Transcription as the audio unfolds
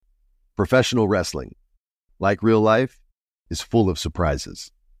Professional wrestling, like real life, is full of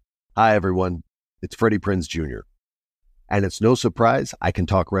surprises. Hi, everyone. It's Freddie Prinze Jr. And it's no surprise I can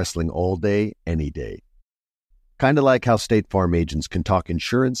talk wrestling all day, any day. Kind of like how State Farm agents can talk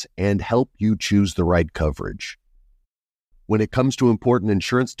insurance and help you choose the right coverage. When it comes to important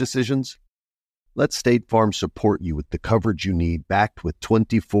insurance decisions, let State Farm support you with the coverage you need, backed with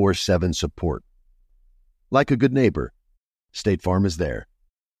 24/7 support. Like a good neighbor, State Farm is there.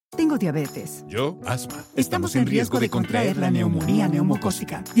 Tengo diabetes. Yo, asma. Estamos en riesgo de contraer la neumonía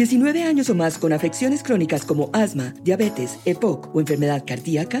neumocócica. 19 años o más con afecciones crónicas como asma, diabetes, EPOC o enfermedad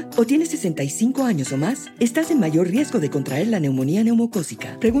cardíaca, o tienes 65 años o más, estás en mayor riesgo de contraer la neumonía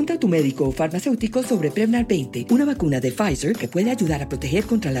neumocócica. Pregunta a tu médico o farmacéutico sobre Prevnar 20, una vacuna de Pfizer que puede ayudar a proteger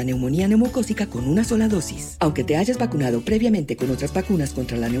contra la neumonía neumocócica con una sola dosis. Aunque te hayas vacunado previamente con otras vacunas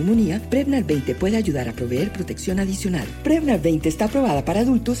contra la neumonía, Prevnar 20 puede ayudar a proveer protección adicional. Prevnar 20 está aprobada para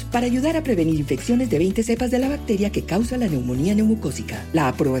adultos para ayudar a prevenir infecciones de 20 cepas de la bacteria que causa la neumonía neumocócica. La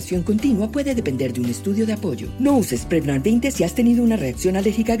aprobación continua puede depender de un estudio de apoyo. No uses Prevnar 20 si has tenido una reacción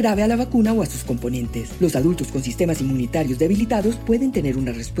alérgica grave a la vacuna o a sus componentes. Los adultos con sistemas inmunitarios debilitados pueden tener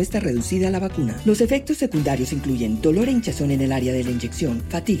una respuesta reducida a la vacuna. Los efectos secundarios incluyen dolor e hinchazón en el área de la inyección,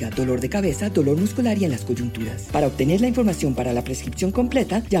 fatiga, dolor de cabeza, dolor muscular y en las coyunturas. Para obtener la información para la prescripción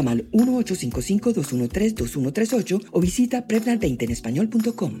completa, llama al 1-855-213-2138 o visita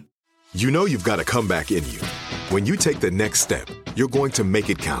Prevnar20enespañol.com. You know you've got a comeback in you. When you take the next step, you're going to make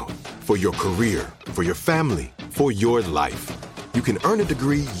it count. For your career, for your family, for your life. You can earn a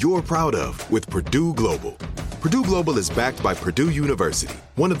degree you're proud of with Purdue Global. Purdue Global is backed by Purdue University,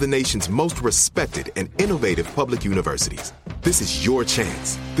 one of the nation's most respected and innovative public universities. This is your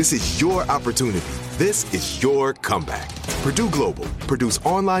chance. This is your opportunity. This is your comeback. Purdue Global, Purdue's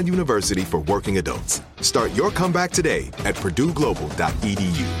online university for working adults. Start your comeback today at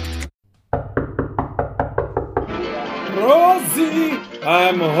purdueglobal.edu. Rosie,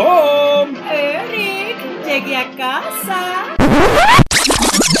 I'm home. Eric, llegué a casa.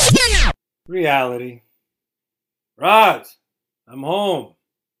 Reality. Roz, I'm home.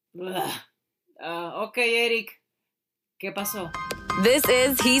 Okay, Eric. ¿Qué pasó? This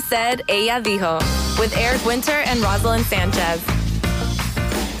is He Said, Ella Dijo, with Eric Winter and Rosalind Sanchez.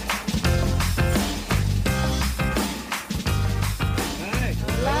 Hi.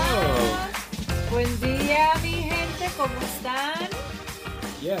 Hola. Buen día, mi gente. ¿Cómo están?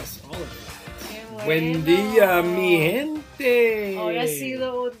 Yes, all of that. Qué bueno. Buen día, mi gente. Hoy ha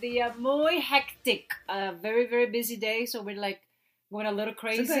sido un día muy hectic. A very, very busy day. So we're like going a little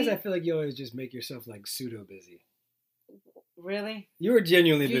crazy. Sometimes I feel like you always just make yourself like pseudo busy. Really? You were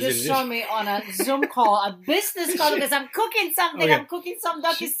genuinely You busy. just saw me on a Zoom call, a business call, because I'm cooking something. Okay. I'm cooking some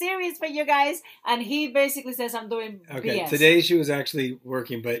docu-series for you guys. And he basically says I'm doing Okay, BS. today she was actually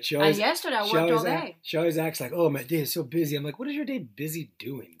working, but she always... And yesterday I she worked all always day. She always acts like, oh, my day is so busy. I'm like, what is your day busy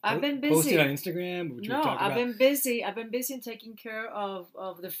doing? I've been busy. Posted on Instagram? What you No, were talking I've about? been busy. I've been busy in taking care of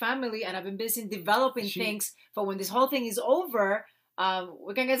the family, and I've been busy in developing things for when this whole thing is over.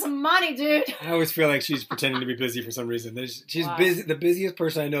 We can get some money, dude. I always feel like she's pretending to be busy for some reason. She's Wow. busy, the busiest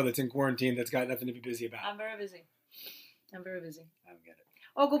person I know that's in quarantine that's got nothing to be busy about. I'm very busy. I'm very busy. I don't get it.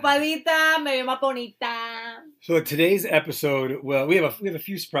 Ocupadita, medio más bonita. So today's episode, well, we have a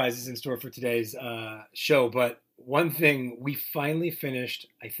few surprises in store for today's show, but one thing, we finally finished,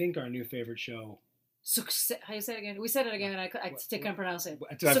 I think, our new favorite show. How you say it again? We said it again, and I still can't pronounce it.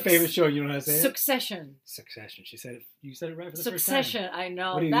 It's our favorite show. You know how to say it? Succession. Succession. She said it. You said it right for the Succession. first time. I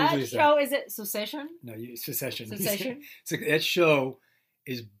know. What do you That usually say? show, is it Succession? No, Succession. Succession? So that show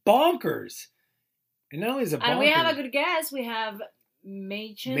is bonkers. And not only is it bonkers. And we have a good guest. We have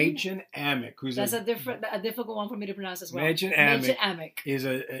Machen Amick, who's That's a difficult one for me to pronounce as well. Machen Amick is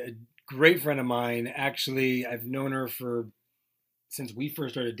a great friend of mine. Actually, I've known her since we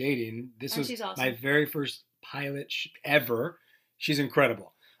first started dating. This was she's awesome. my very first pilot ever. She's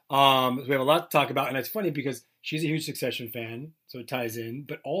incredible. We have a lot to talk about, and it's funny because she's a huge Succession fan, so it ties in.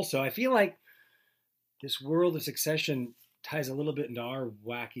 But also, I feel like this world of Succession ties a little bit into our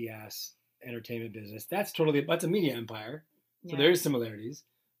wacky ass entertainment business. That's a media empire, so there is similarities,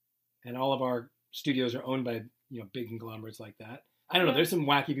 and all of our studios are owned by big conglomerates like that. I don't know. There's some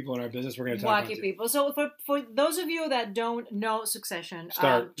wacky people in our business. We're going to talk about wacky people. So for those of you that don't know Succession,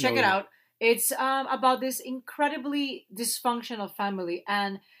 check it no. out. It's about this incredibly dysfunctional family,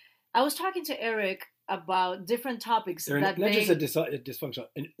 and I was talking to Eric about different topics They're that not just a dysfunctional,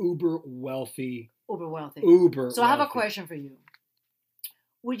 an uber wealthy. So I have a question for you.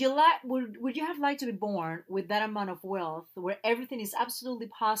 Would you have liked to be born with that amount of wealth where everything is absolutely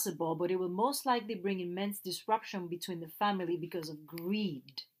possible, but it will most likely bring immense disruption between the family because of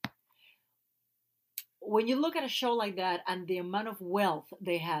greed? when you look at a show like that and the amount of wealth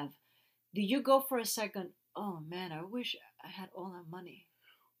they have, do you go for a second, oh man, I wish I had all that money?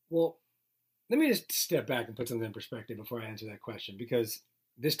 Well, let me just step back and put something in perspective before I answer that question, because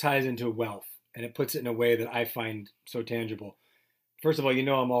this ties into wealth and it puts it in a way that I find so tangible. First of all,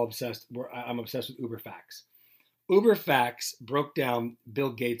 I'm obsessed with UberFacts. UberFacts broke down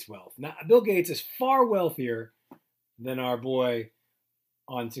Bill Gates' wealth. Now, Bill Gates is far wealthier than our boy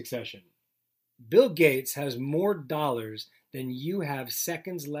on Succession. Bill Gates has more dollars than you have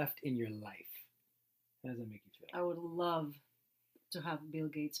seconds left in your life. How does that make you feel? I would love to have Bill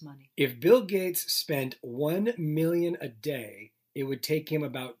Gates' money. If Bill Gates spent $1 million a day, it would take him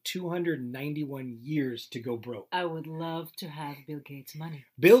about 291 years to go broke. I would love to have Bill Gates' money.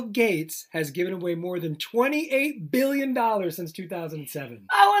 Bill Gates has given away more than $28 billion since 2007.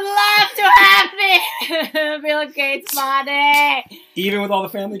 I would love to have Bill Gates' money. Even with all the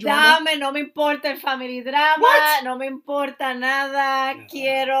family drama? Dame, no me importa el family drama. What? No me importa nada.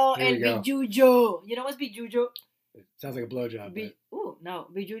 Quiero Here we el go. billuyo. You know what's billuyo? It sounds like a blowjob. Ooh, no,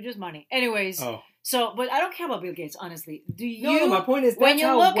 billuyo's money. Anyways. Oh. So, but I don't care about Bill Gates, honestly. Do you? No, my point is, when that's you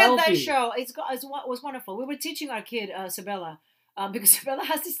how look wealthy. at that show, it was wonderful. We were teaching our kid, Sabella, because Sabella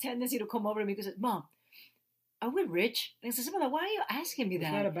has this tendency to come over to me and say, Mom, are we rich? And I said, Sabella, why are you asking me that?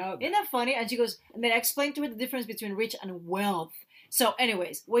 It's not about that. Isn't that funny? And she goes, and then I explained to her the difference between rich and wealth. So,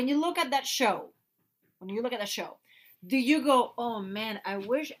 anyways, when you look at that show, do you go, oh man, I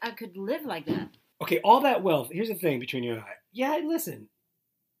wish I could live like that? Okay, all that wealth. Here's the thing between you and I. Yeah, listen.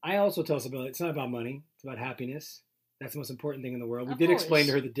 I also tell Sabella it's not about money. It's about happiness. That's the most important thing in the world. We did explain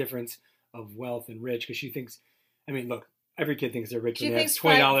to her the difference of wealth and rich, because she thinks, I mean, look, every kid thinks they're rich when they have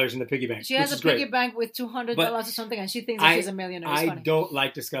 $20 in the piggy bank. She has a piggy bank with $200 or something, and she thinks that she's a millionaire. I don't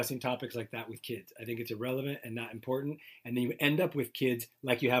like discussing topics like that with kids. I think it's irrelevant and not important. And then you end up with kids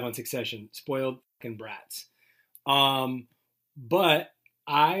like you have on Succession, spoiled fucking brats. But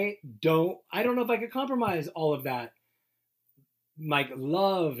I don't know if I could compromise all of that, like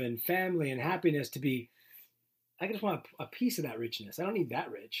love and family and happiness, to be. I just want a piece of that richness. I don't need that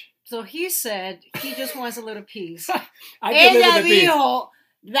rich. So he said he just wants a little piece. I can live Ella with a piece. dijo,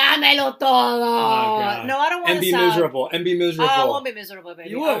 dámelo todo. God. No, I don't want and to be sound... miserable. And be miserable. I won't be miserable, baby.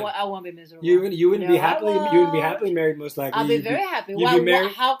 You would. I won't be miserable. You wouldn't be No, happily. You wouldn't be happily married, most likely. I'll be very happy. You'd be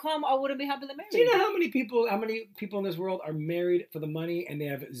married. How come I wouldn't be happily married? Do you know how many people in this world are married for the money and they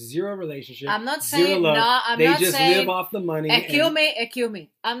have zero relationship? I'm not zero saying love. no. I'm they not just saying, live off the money. Excuse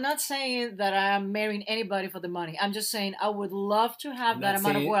me. I'm not saying that I am marrying anybody for the money. I'm just saying I would love to have that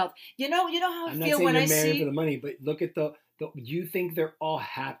amount of wealth. You know how I feel when I see. I'm not saying you're married for the money, but look at the. You think they're all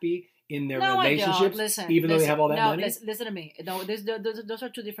happy in their no, relationships, I don't. Listen, even though they have all that money? Listen to me. No, those are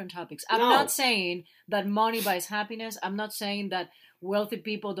two different topics. I'm not saying that money buys happiness. I'm not saying that wealthy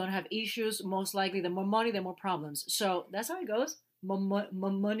people don't have issues. Most likely, the more money, the more problems. So that's how it goes. More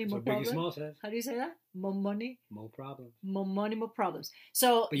money, more problems. Biggie Small says. How do you say that? More money, more problems. More money, more problems.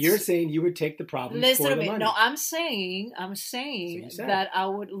 So, but you're saying you would take the problems for the money. No, I'm saying that I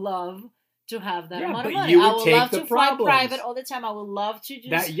would love to have that amount of money. You would I would take love the to problems. fly private all the time. I would love to just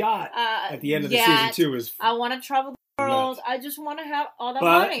that yacht at the end of the season 2 is. I want to travel the world. I just want to have all that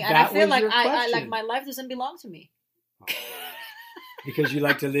but money, and I feel like I like my life doesn't belong to me. Oh, because you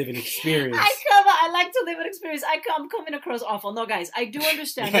like to live an experience. I like to live an experience. I'm coming across awful. No, guys, I do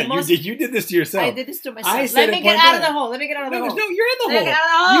understand. You did this to yourself. I did this to myself. I said Let me get out of the hole. Let me get out of the hole. No, you're in the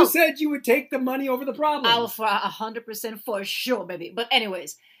hole. You said you would take the money over the problem. I will for 100% for sure, baby. But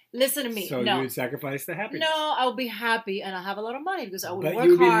anyways, listen to me. So you would sacrifice the happiness. No, I'll be happy and I'll have a lot of money because I would work hard. But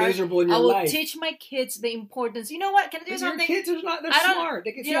you'd be miserable in your life. I will teach my kids the importance. You know what? Can I tell you something? Your kids are not. They're smart.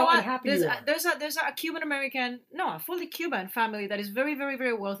 They can see how unhappy you are. There's a Cuban American, a fully Cuban family that is very, very,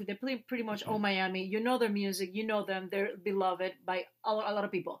 very wealthy. They pretty much own Miami. You know their music. You know them. They're beloved by a lot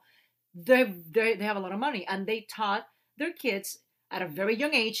of people. They have a lot of money, and they taught their kids. At a very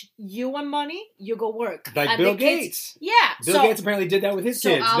young age, you want money, you go work. Like Bill Gates. Yeah. Bill Gates apparently did that with his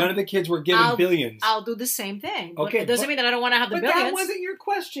kids. None of the kids were given billions. I'll do the same thing. Okay. It doesn't mean that I don't want to have the billions. But that wasn't your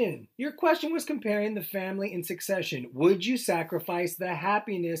question. Your question was comparing the family in Succession. Would you sacrifice the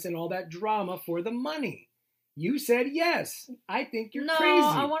happiness and all that drama for the money? You said yes. I think you're crazy. No,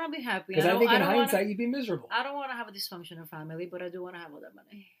 I want to be happy. Because I think in hindsight, you'd be miserable. I don't want to have a dysfunctional family, but I do want to have all that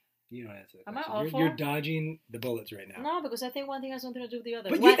money. You don't answer that Am question. I awful? You're dodging the bullets right now. No, because I think one thing has something to do with the other.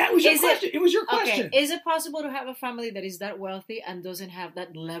 But that was your question. It was your question. Okay. Is it possible to have a family that is that wealthy and doesn't have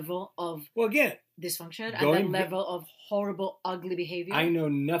that level of dysfunction and that level of horrible, ugly behavior? I know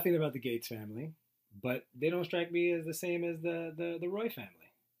nothing about the Gates family, but they don't strike me as the same as the Roy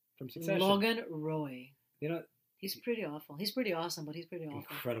family from Succession. Logan Roy. He's pretty awful. He's pretty awesome, but he's pretty awful.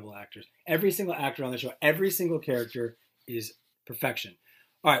 Incredible actors. Every single actor on the show, every single character is perfection.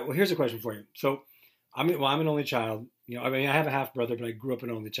 All right, well, here's a question for you. So, I'm an only child. I have a half brother, but I grew up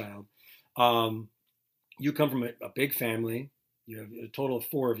an only child. You come from a big family. You have a total of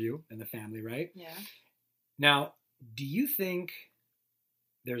 4 of you in the family, right? Yeah. Now, do you think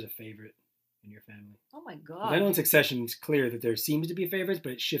there's a favorite in your family? Oh my God. I know in Succession it's clear that there seems to be favorites,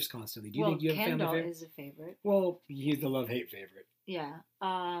 but it shifts constantly. Do you think you have a family Kendall favorite? is a favorite. Well, he's the love-hate favorite. Yeah.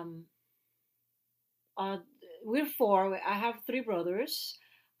 We're 4. I have 3 brothers.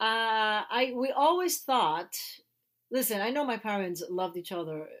 We always thought, listen, I know my parents loved each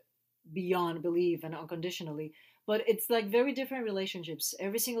other beyond belief and unconditionally, but it's like very different relationships.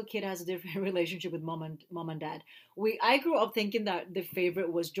 Every single kid has a different relationship with mom and dad. I grew up thinking that the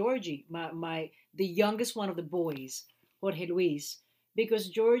favorite was Georgie, the youngest one of the boys, Jorge Luis, because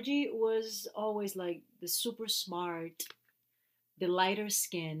Georgie was always like the super smart, the lighter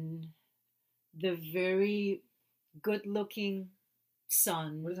skin, the very good looking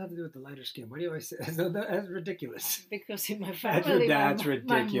son. What does that have to do with the lighter skin? Why do you always say that's ridiculous? Because in my That's family,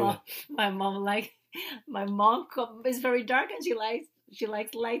 ridiculous. My mom is very dark and she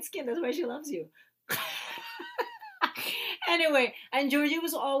likes light skin. That's why she loves you. Anyway, and Georgie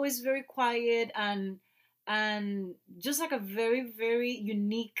was always very quiet and just like a very, very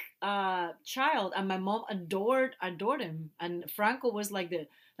unique child. And my mom adored him. And Franco was like the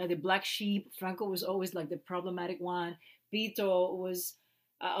black sheep. Franco was always like the problematic one. Pito was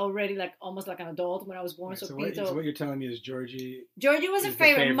already like almost like an adult when I was born. Right, so Pito. what you're telling me is Georgie Was a the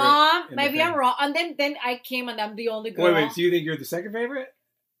favorite. Mom, in the maybe I'm family. wrong. And then I came and I'm the only girl. Wait, so you think you're the second favorite?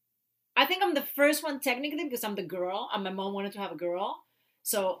 I think I'm the first one technically because I'm the girl and my mom wanted to have a girl.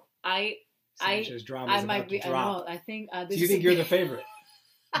 So Sanchez drama is might about be. to I drop. know. I think. So you think you're the favorite?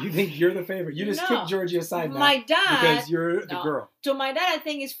 You think you're the favorite? You just No. kicked Georgie aside now. My dad, because you're the no. girl. To my dad, I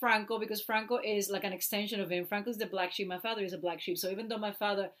think is Franco because Franco is like an extension of him. Franco's the black sheep. My father is a black sheep. So even though my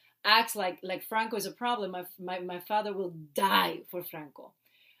father acts like Franco is a problem, my father will die for Franco.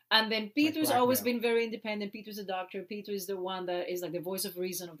 And then Peter's blackmail. always been very independent. Peter's a doctor. Peter is the one that is like the voice of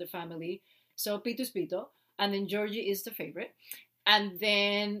reason of the family. So Peter's Pito. And then Georgie is the favorite. And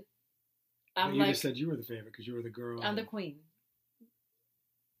then I'm You just said you were the favorite because you were the girl. I'm the queen.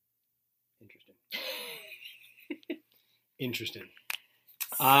 Interesting.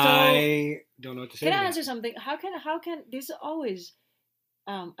 So, I don't know what to say. Can to I that. answer something? How can this always?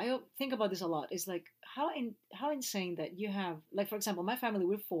 I think about this a lot. It's like how insane that you have. Like for example, my family,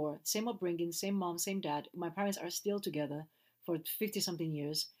 we're 4, same upbringing, same mom, same dad. My parents are still together for 50-something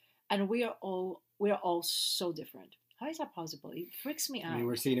years, and we are all so different. How is that possible? It freaks me out. I mean,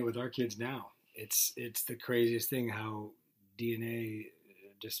 we're seeing it with our kids now. It's the craziest thing how DNA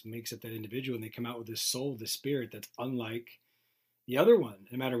just makes up that individual, and they come out with this soul, this spirit that's unlike the other one.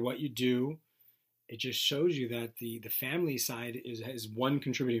 No matter what you do, it just shows you that the family side is one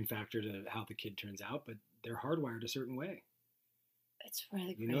contributing factor to how the kid turns out, but they're hardwired a certain way. It's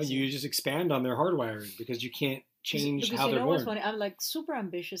really crazy. You know, you just expand on their hardwiring because you can't change because how you they're know born. what's funny? I'm like super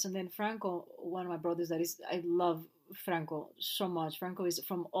ambitious, and then Franco, one of my brothers, I love Franco so much. Franco is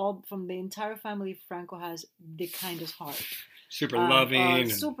from the entire family. Franco has the kindest heart. Super loving.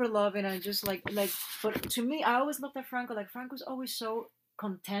 Super loving, and just like. But to me, I always looked at Franco. Like Franco's always so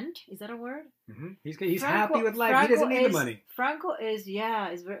content. Is that a word? Mm-hmm. He's happy with life. He doesn't need the money. Franco's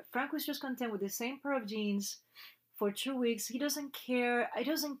just content with the same pair of jeans for 2 weeks. He doesn't care. He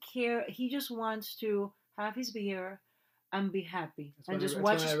just wants to have his beer and be happy and just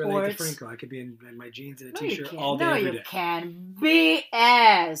watch sports. I relate to sports. Franco. I could be in my jeans and a No, t-shirt you all day, can't. every No, day. you can.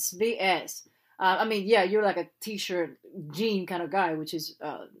 BS. I mean, yeah, you're like a t-shirt, jean kind of guy, which is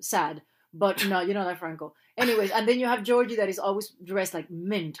sad. But no, you're not like Franco. Anyways, and then you have Georgie that is always dressed like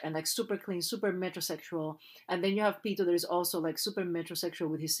mint and like super clean, super metrosexual. And then you have Pito that is also like super metrosexual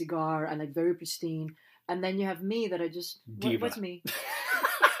with his cigar and like very pristine. And then you have me that I just... Diva. What's me?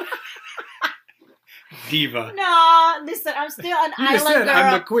 Diva. No, listen, I'm still an You just island said girl.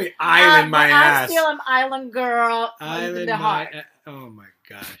 I'm the queen. Island my I'm ass. still an island girl in Island the heart. Oh my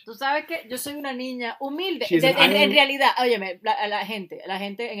gosh. Tú sabes que yo soy una niña humilde. She's an En island- realidad, óyeme, la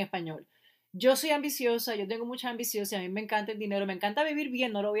gente en español. Yo soy ambiciosa, yo tengo mucha ambiciosa, a mí me encanta el dinero, me encanta vivir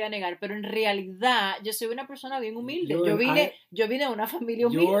bien, no lo voy a negar, pero en realidad yo soy una persona bien humilde. Yo vine de una familia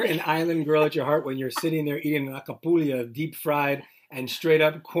humilde. You're an island girl at your heart when you're sitting there eating an acapulia, deep fried and straight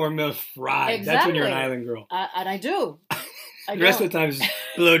up cornmeal fried. Exactly. That's when you're an island girl. And I do. The rest of the time is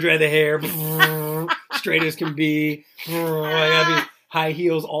blow dry the hair, straight as can be. I have these high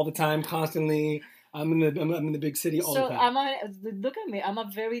heels all the time, constantly. I'm in the big city all the time. Look at me. I'm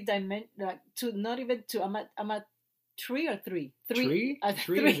a very I'm a Tree or three? Tree? A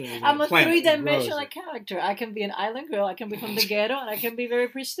Tree three. is I'm a plant. It three-dimensional grows. character. I can be an island girl. I can be from the ghetto, and I can be very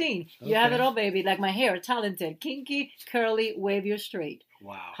pristine. You have it Okay. all, baby. Like my hair, talented, kinky, curly, wavy, or straight.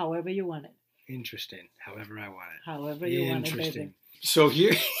 Wow. However you want it. Interesting. However I want it. However you want it, baby. Interesting. So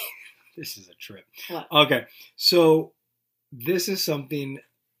here, this is a trip. What? Okay. So this is something,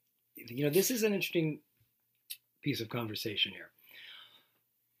 this is an interesting piece of conversation here.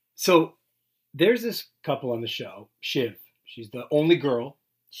 So there's this couple on the show, Shiv. She's the only girl,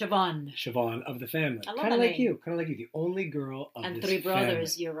 Siobhan. of the family. I love Kind of that like name. you. Kind of like you. The only girl of And this 3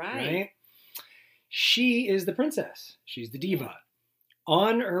 brothers. family, You're right. right? She is the princess. She's the diva.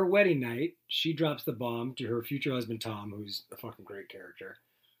 On her wedding night, she drops the bomb to her future husband, Tom, who's a fucking great character,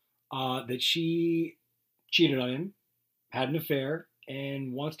 that she cheated on him, had an affair,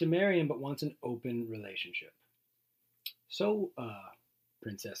 and wants to marry him, but wants an open relationship. So,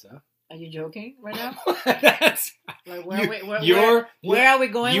 Princessa. Are you joking right now? That's, Like, where are we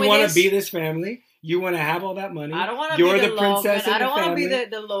going you with want this? to be this family. You want to have all that money. I don't want to be You're the princess Logan. in I don't the want to be family.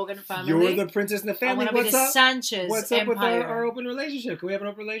 the Logan family. You're the princess in the I family. want to be What's the up? Sanchez What's up with empire. our open relationship? Can we have an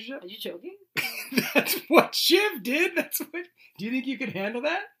open relationship? Are you joking? That's what Shiv did. That's what. Do you think you could handle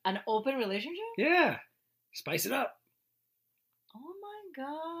that? An open relationship? Yeah. Spice it up. Oh my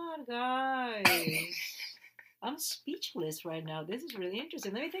God, guys. I'm speechless right now. This is really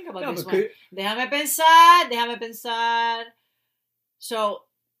interesting. Let me think about No, this but one. Déjame pensar. So,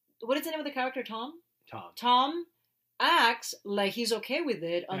 what is the name of the character, Tom? Tom. Tom acts like he's okay with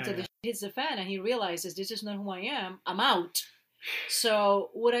it until Yeah. the shit hits the fan and he realizes this is not who I am. I'm out. So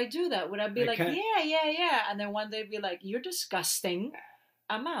would I do that? Would I be I like, can't- yeah, and then one day be like, you're disgusting.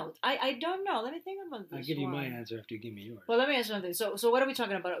 I'm out. I don't know. Let me think about this. I'll give you my one. answer after you give me yours. Well, let me ask you something. So what are we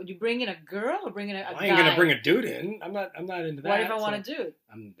talking about? You bring in a girl or bring in a I guy? ain't gonna bring a dude in. I'm not into that. What if I want so to do it?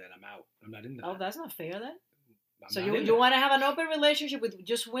 I'm out. I'm not into that. Oh, that's not fair then. I'm So not you into that. want to have an open relationship with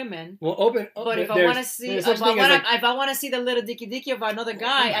just women? Well, open. But if I there's- want to see, there's if such thing as, like- I want to see the little dicky of another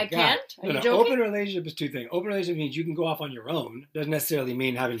guy, Oh my I God. can't. Are No, you no. joking? Open relationship is two things. Open relationship means you can go off on your own. Doesn't necessarily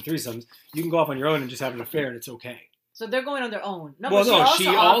mean having threesomes. You can go off on your own and just have an affair, and it's okay. So they're going on their own. No, Well, but she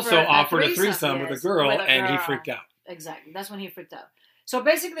also offered a threesome, threesome with a yes, girl, with a and he girl. freaked out. Exactly. That's when he freaked out. So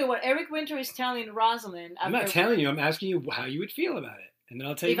basically, what Eric Winter is telling Rosalind, I'm not telling you. I'm asking you how you would feel about it, and then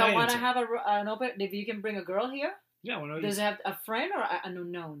I'll tell you if my I want to answer. have an open, if you can bring a girl here, Yeah, what do you, does it have a friend or an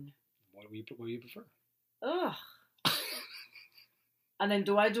unknown? what do you prefer? Ugh. And then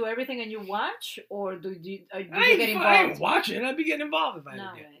do I do everything and you watch, or do you get I involved? ain't watching. I'd be getting involved if I No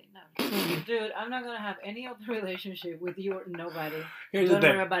did. way, no. Dude, I'm not gonna have any open relationship with you or nobody. Here's the Don't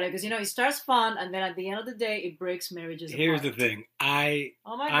thing. worry about it, because it starts fun, and then at the end of the day, it breaks marriages. Here's the apart. thing.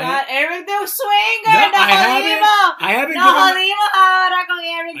 Oh my I- God, Eric the Swinger, No, no I haven't no given. jodimos ahora con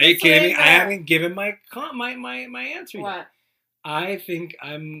Eric Are you the kidding me? Swinger. I haven't given my answer yet. What? I think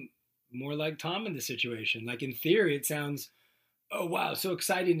I'm more like Tom in this situation. Like in theory, it sounds, oh wow, so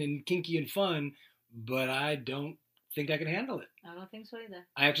exciting and kinky and fun, but I don't think I can handle it. I don't think so either.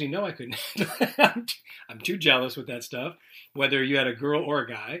 I actually know I couldn't. I'm too jealous with that stuff, whether you had a girl or a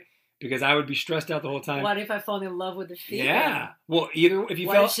guy, because I would be stressed out the whole time. What if I fall in love with the female? Yeah. Well, either if you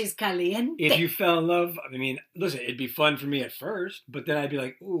What fell, if she's caliente? if you fell in love, I mean, listen, it'd be fun for me at first, but then I'd be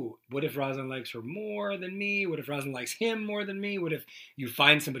like, ooh, what if Rosalind likes her more than me? What if Rosalind likes him more than me? What if you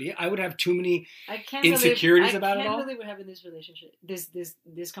find somebody? I would have too many. I can't insecurities believe, about it I all? can't believe we're having this relationship,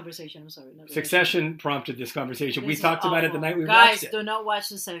 this conversation. I'm sorry. not relationship. Succession prompted this conversation. We This is talked about it the awful. night we Guys, watched it. do not watch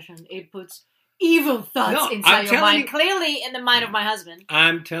Succession. It puts evil thoughts No, inside I'm your telling mind. you- Clearly, in the mind of my husband.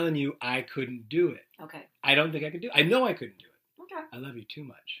 I'm telling you, I couldn't do it. Okay. I don't think I could do it. I know I couldn't do it. Okay. I love you too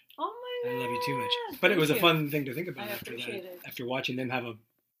much. Oh my I God. love you too much. But it was a Thank you. fun thing to think about I after appreciate that. it. After watching them have a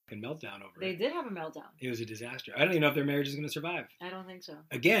fucking meltdown over They it. did have a meltdown. It was a disaster. I don't even know if their marriage is going to survive. I don't think so.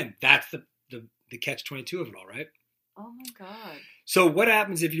 Again, that's the catch-22 of it all, right? Oh my God. So what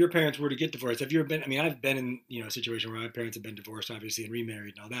happens if your parents were to get divorced? Have you ever been, I mean, I've been in, a situation where my parents have been divorced, obviously, and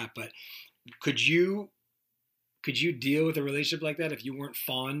remarried and all that, but could you deal with a relationship like that if you weren't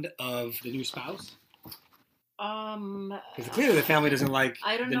fond of the new spouse? Because clearly the family doesn't like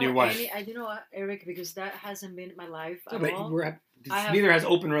I don't the know new wife. I don't know, Eric, because that hasn't been my life No, at but all. neither has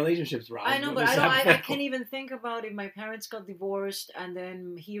open relationships, Rob. I know, but This is I hypothetical. can't even think about if my parents got divorced and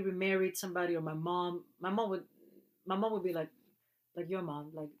then he remarried somebody, or my mom would be like your mom,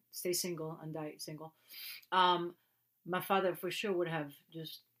 like stay single and die single. My father for sure would have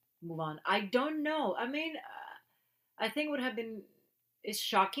just move on. I don't know. I mean, I think it would have been. It's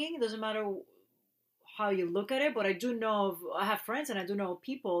shocking. It doesn't matter how you look at it, but I do know. I have friends and I do know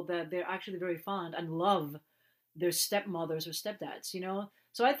people that they're actually very fond and love their stepmothers or stepdads.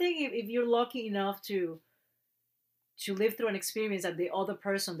 So I think if you're lucky enough to live through an experience that the other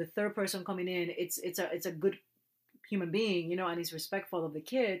person, the third person coming in, it's a good human being, you know, and is respectful of the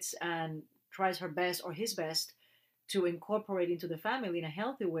kids and tries her best or his best to incorporate into the family in a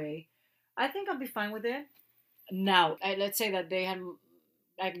healthy way, I think I'll be fine with it. Now, let's say that they had,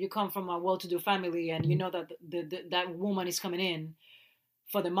 like, you come from a well-to-do family and you know that that woman is coming in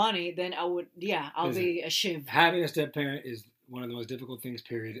for the money, then I'll be a shiv. Having a step parent is one of the most difficult things,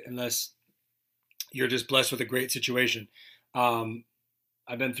 period, unless you're just blessed with a great situation.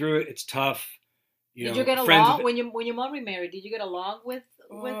 I've been through it. It's tough. Did you get along when your mom remarried? Did you get along with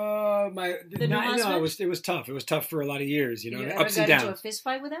the new husband? It was tough. It was tough for a lot of years. You know, you ups ever and got downs. into a fist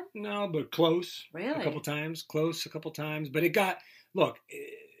fight with him? No, but close. Really? A couple times. But it got. Look,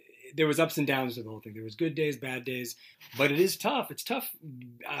 there was ups and downs to the whole thing. There was good days, bad days, but it is tough. It's tough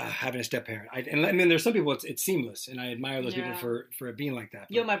having a step parent. I mean, there's some people it's seamless, and I admire those people for it being like that.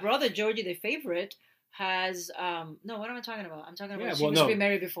 Yo, my brother Georgie, the favorite, has no. What am I talking about? I'm talking about she was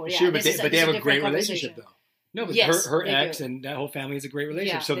remarried before. Yeah, sure, but they have a great relationship though. No, but yes, her ex and that whole family is a great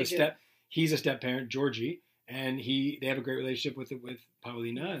relationship. Yeah, so he's a step parent, Georgie, and they have a great relationship with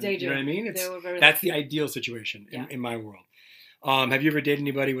Paulina. They do. You know what I mean? They were very that's the ideal situation in my world. Have you ever dated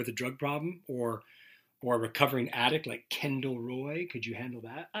anybody with a drug problem or a recovering addict like Kendall Roy? Could you handle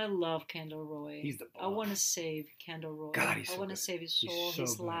that? I love Kendall Roy. He's the boss. I want to save Kendall Roy. God, he's so I want to good. save his soul,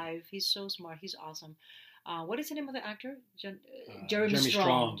 his life. He's so smart. He's awesome. What is the name of the actor? Jeremy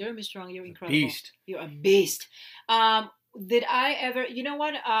Strong. Jeremy Strong, you're incredible. Beast. You're a beast. Did I ever? You know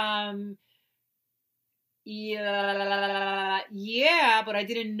what? Yeah, but I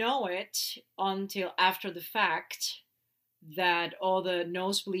didn't know it until after the fact that all the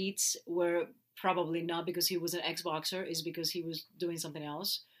nosebleeds were probably not because he was an ex-boxer, is because he was doing something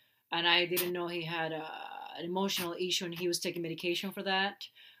else. And I didn't know he had an emotional issue and he was taking medication for that.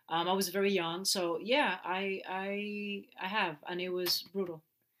 I was very young, so yeah, I have, and it was brutal.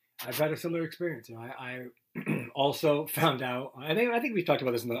 I've had a similar experience. You know, I also found out. I think we've talked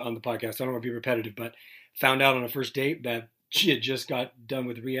about this on the podcast. So I don't want to be repetitive, but found out on a first date that she had just got done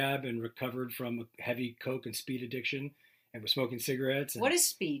with rehab and recovered from a heavy coke and speed addiction, and was smoking cigarettes. And what is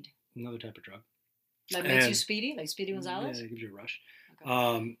speed? Another type of drug. That makes you speedy, like Speedy Gonzalez. Yeah, it gives you a rush.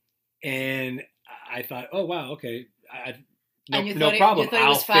 Okay. And I thought, oh wow, okay. And you no thought problem. You thought it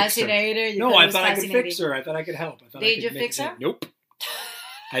was fascinating. I thought I could fix her. I thought I could help. Did you fix her? Nope.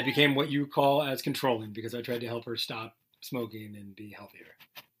 I became what you call as controlling because I tried to help her stop smoking and be healthier.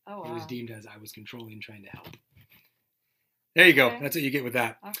 Oh, wow. It was deemed as I was controlling, trying to help. There you go. Okay. That's what you get with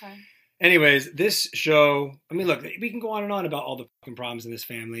that. Okay. Anyways, this show, I mean, look, we can go on and on about all the fucking problems in this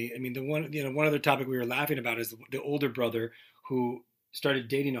family. I mean, one other topic we were laughing about is the older brother who started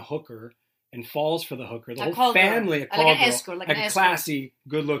dating a hooker and falls for the hooker. The whole family, like an escort, like a classy,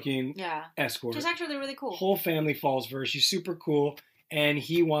 good-looking escort. Which is actually really cool. Whole family falls for her. She's super cool, and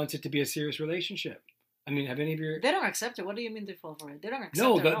he wants it to be a serious relationship. I mean, have any of your... They don't accept it. What do you mean they fall for it? They don't accept it.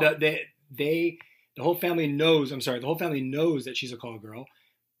 No, the whole family knows. I'm sorry, the whole family knows that she's a call girl,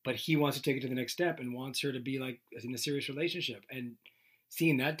 but he wants to take it to the next step and wants her to be like in a serious relationship. And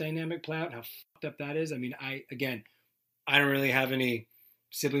seeing that dynamic play out, how fucked up that is. I mean, I don't really have any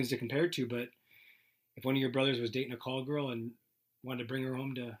siblings to compare it to, but if one of your brothers was dating a call girl and wanted to bring her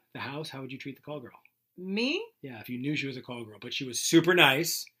home to the house, how would you treat the call girl? Me? Yeah, if you knew she was a call girl, but she was super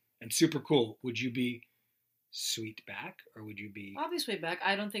nice and super cool, would you be sweet back or would you be... I'll be sweet back.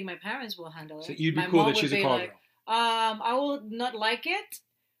 I don't think my parents will handle it. So you'd be cool that she's a call girl? I would not like it,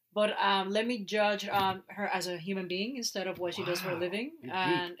 but let me judge her as a human being instead of what she does for a living.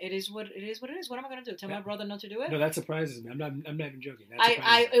 And it is what it is. What am I going to do? Tell my brother not to do it? No, that surprises me. I'm not even joking.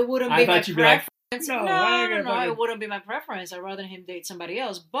 It wouldn't be my preference. No, it it wouldn't be my preference. I'd rather him date somebody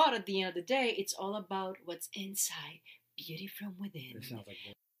else. But at the end of the day, it's all about what's inside. Beauty from within. This sounds like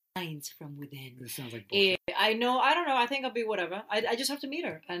bullshit. Minds from within. This sounds like bullshit. I know. I don't know. I think I'll be whatever. I just have to meet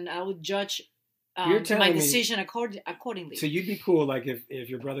her, and I will judge You're my decision accordingly. So you'd be cool, like if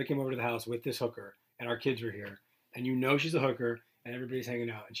your brother came over to the house with this hooker, and our kids were here, and you know she's a hooker, and everybody's hanging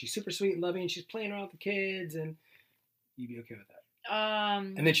out, and she's super sweet and loving, and she's playing around with the kids, and you'd be okay with that.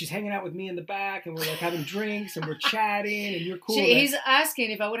 And then she's hanging out with me in the back, and we're like having drinks, and we're chatting, and you're cool. He's asking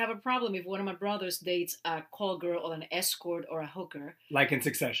if I would have a problem if one of my brothers dates a call girl or an escort or a hooker. Like in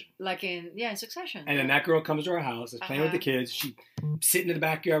Succession. In Succession. And then that girl comes to our house, is playing with the kids. She's sitting in the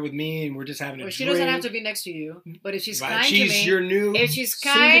backyard with me, and we're just having a drink. She doesn't have to be next to you, but if she's kind to me, she's your new, if she's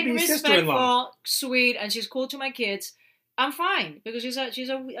kind, respectful, sweet, and she's cool to my kids, I'm fine because she's a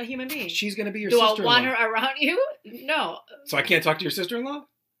human being. She's gonna be your sister-in-law. Do I want her around you? No. So I can't talk to your sister-in-law?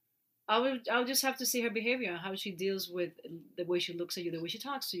 I'll just have to see her behavior, how she deals with the way she looks at you, the way she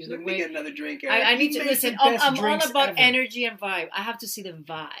talks to you. Let The me way get another drink. I need to He makes listen. the best I'm all drinks about ever. energy and vibe. I have to see the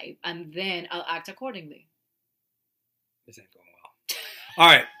vibe, and then I'll act accordingly. This ain't going well.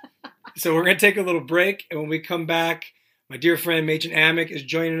 All right. So we're going to take a little break. And when we come back, my dear friend Machen Amick is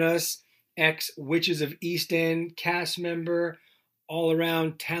joining us. Ex-Witches of East End cast member,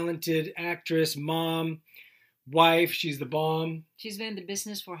 all-around talented actress, mom, wife. She's the bomb. She's been in the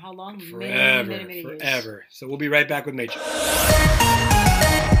business for how long? Forever. Many years. Forever. So we'll be right back with Machen.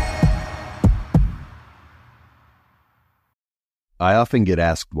 I often get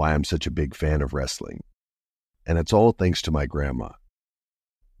asked why I'm such a big fan of wrestling, and it's all thanks to my grandma.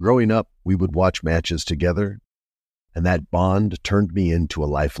 Growing up, we would watch matches together, and that bond turned me into a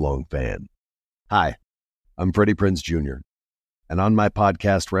lifelong fan. Hi, I'm Freddie Prinze Jr., and on my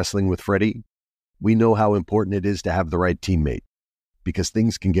podcast, Wrestling with Freddie, we know how important it is to have the right teammate, because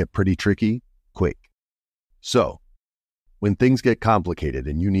things can get pretty tricky quick. So, when things get complicated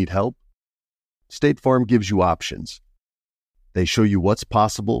and you need help, State Farm gives you options. They show you what's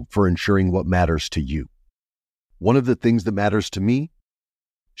possible for ensuring what matters to you. One of the things that matters to me,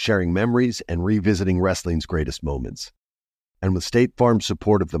 sharing memories and revisiting wrestling's greatest moments. And with State Farm's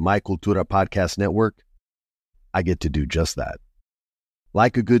support of the My Cultura Podcast Network, I get to do just that.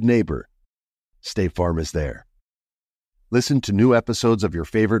 Like a good neighbor, State Farm is there. Listen to new episodes of your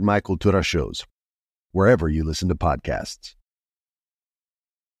favorite My Cultura shows, wherever you listen to podcasts.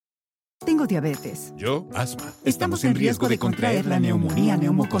 Tengo diabetes. Yo, asma. Estamos en riesgo de contraer la neumonía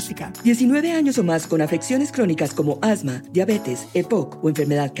neumocócica. 19 años o más con afecciones crónicas como asma, diabetes, EPOC o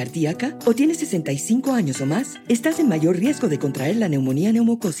enfermedad cardíaca, o tienes 65 años o más, estás en mayor riesgo de contraer la neumonía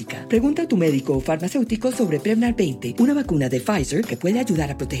neumocócica. Pregunta a tu médico o farmacéutico sobre Prevnar 20, una vacuna de Pfizer que puede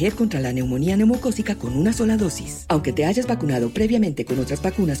ayudar a proteger contra la neumonía neumocócica con una sola dosis. Aunque te hayas vacunado previamente con otras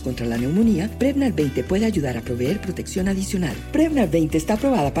vacunas contra la neumonía, Prevnar 20 puede ayudar a proveer protección adicional. Prevnar 20 está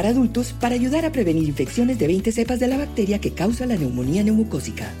aprobada para adultos para ayudar a prevenir infecciones de 20 cepas de la bacteria que causa la neumonía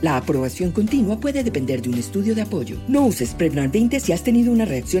neumocócica. La aprobación continua puede depender de un estudio de apoyo. No uses Prevnar 20 si has tenido una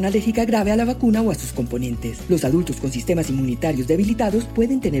reacción alérgica grave a la vacuna o a sus componentes. Los adultos con sistemas inmunitarios debilitados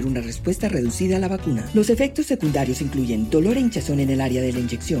pueden tener una respuesta reducida a la vacuna. Los efectos secundarios incluyen dolor e hinchazón en el área de la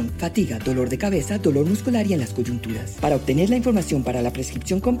inyección, fatiga, dolor de cabeza, dolor muscular y en las coyunturas. Para obtener la información para la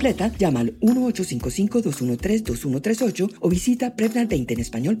prescripción completa, llama al 1-855-213-2138 o visita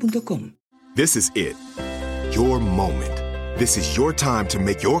Prevnar20enespañol.com. This is it. Your moment. This is your time to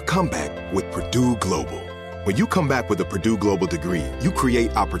make your comeback with Purdue Global. When you come back with a Purdue Global degree, you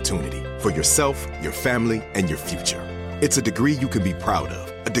create opportunity for yourself, your family, and your future. It's a degree you can be proud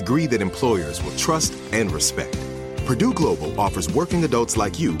of, a degree that employers will trust and respect. Purdue Global offers working adults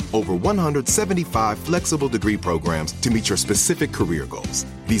like you over 175 flexible degree programs to meet your specific career goals.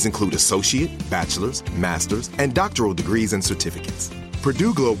 These include associate, bachelor's, master's, and doctoral degrees and certificates.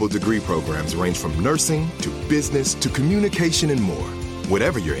 Purdue Global degree programs range from nursing to business to communication and more.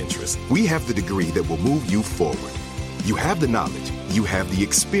 Whatever your interest, we have the degree that will move you forward. You have the knowledge, you have the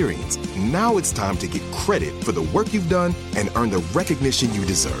experience. Now it's time to get credit for the work you've done and earn the recognition you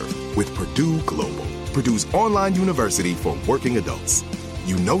deserve with Purdue Global, Purdue's online university for working adults.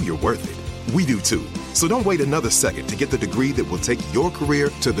 You know you're worth it. We do too. So don't wait another second to get the degree that will take your career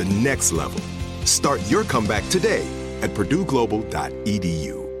to the next level. Start your comeback today at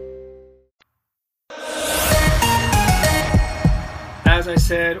purdueglobal.edu. As I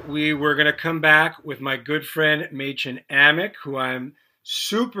said, we were going to come back with my good friend Machen Amick, who I'm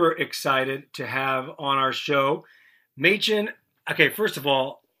super excited to have on our show. Machen, okay, first of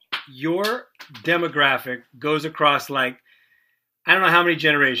all, your demographic goes across like, I don't know how many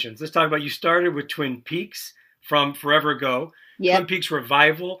generations. Let's talk about, you started with Twin Peaks from forever ago. Yep. Twin Peaks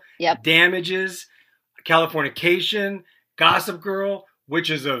Revival, Yep. Damages, Californication, Gossip Girl,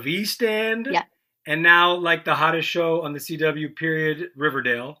 Witches of East End, Yeah. and now like the hottest show on the CW period,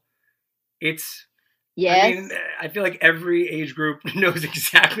 Riverdale. It's, Yes. I mean, I feel like every age group knows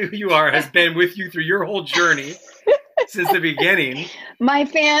exactly who you are, has been with you through your whole journey since the beginning. My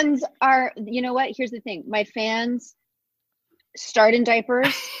fans are, you know what? Here's the thing. My fans start in diapers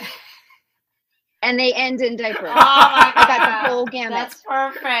and they end in diapers. Oh my I got God. the whole gamut. That's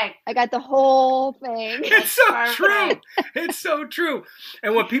perfect. I got the whole thing. It's so Perfect. true. It's so true.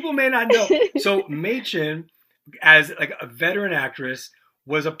 And what people may not know, so Machen, as like a veteran actress,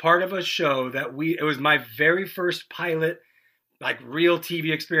 was a part of a show that it was my very first pilot, like real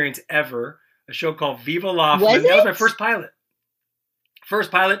TV experience ever, a show called Viva Laughlin. Was That was it? my first pilot. First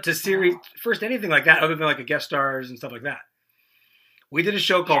pilot to series, first anything like that, other than like a guest stars and stuff like that. We did a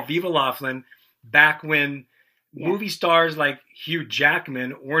show called Viva Laughlin back when movie stars like Hugh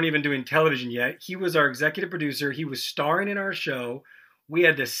Jackman weren't even doing television yet. He was our executive producer. He was starring in our show. We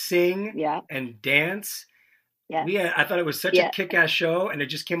had to sing and dance. Yeah. I thought it was such a kick-ass show, and it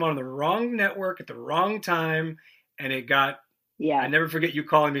just came on the wrong network at the wrong time, and it got. Yeah. I never forget you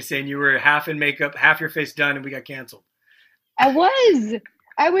calling me saying you were half in makeup, half your face done, and we got canceled. I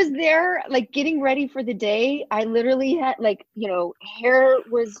was there, like, getting ready for the day. I literally had, like, you know, hair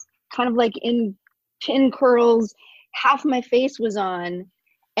was kind of like in pin curls, half my face was on,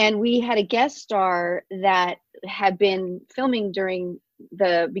 and we had a guest star that had been filming during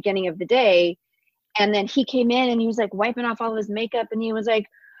the beginning of the day, and then he came in and he was like wiping off all of his makeup, and he was like,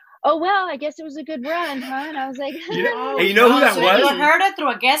 "Oh well, I guess it was a good run, huh?" And I was like, you know who that was? You heard it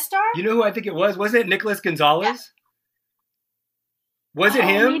through a guest star? You know who I think it was? Wasn't it Nicholas Gonzalez? Yeah. Was it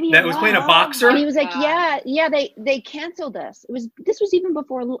him that was playing a boxer? And he was like, yeah, they canceled us. This was even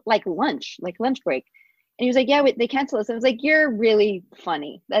before like lunch break. And he was like, yeah, they canceled us. I was like, you're really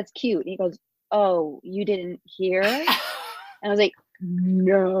funny. That's cute. And he goes, oh, you didn't hear? And I was like,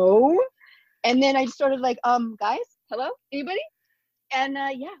 no. And then I started like, guys, hello, anybody? And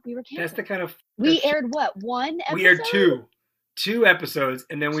we were canceled. That's the kind of we aired what, one episode? We aired two episodes,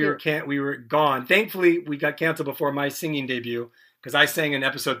 and then we were gone. Thankfully, we got canceled before my singing debut. Because I sang in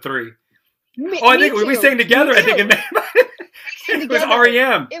episode 3. I think we sang together. I think it was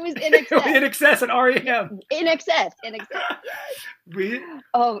REM. It was In Excess. In Excess at REM. In Excess.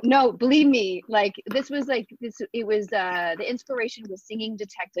 Oh no, believe me. Like this was like this. It was the inspiration was Singing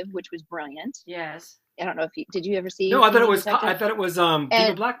Detective, which was brilliant. Yes. I don't know if did you ever see? No, I thought it was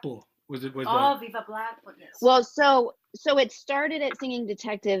Viva Blackpool. Was it? Viva Blackpool. Yes. Well, so it started at Singing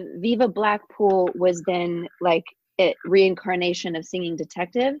Detective. Viva Blackpool was then like. Reincarnation of Singing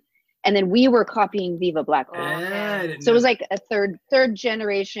Detective, and then we were copying Viva Blackpool. So it was like a third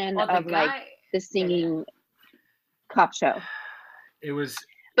generation of like the singing cop show. It was,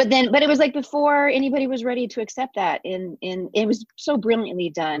 but it was like before anybody was ready to accept that. In it was so brilliantly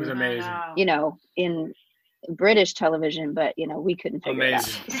done. It was amazing. You know, in British television, but you know we couldn't figure it out.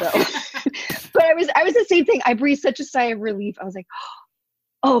 So, but I was the same thing. I breathed such a sigh of relief. I was like.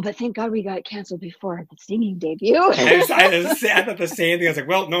 Oh, but thank God we got canceled before the singing debut. I thought the same thing. I was like,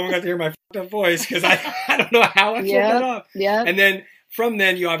 well, no one got to hear my f***ed up voice because I don't know how I pulled that off. Yeah. And then from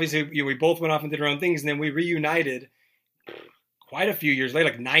then, we both went off and did our own things, and then we reunited quite a few years later,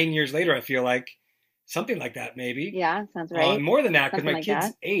 like 9 years later, I feel like. Something like that, maybe. Yeah, sounds right. More than that, because my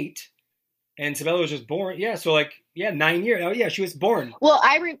kid's 8, and Sabella was just born. Yeah, so 9 years. Oh, yeah, she was born. Well,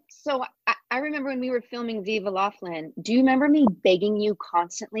 I remember when we were filming Viva Laughlin. Do you remember me begging you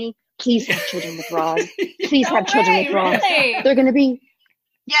constantly, please have children with Roz. Please have children with Roz. Really? They're going to be,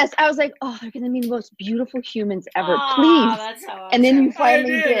 yes. I was like, oh, they're going to be the most beautiful humans ever. Please. That's so and then you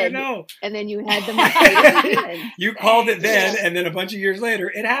finally did. I know. And then you had them. You called it then, and then a bunch of years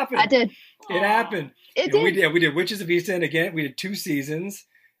later, it happened. I did. It happened. It did. We did Witches of East End again. We did 2 seasons.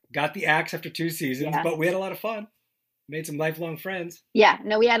 Got the axe after 2 seasons, but we had a lot of fun. Made some lifelong friends. Yeah,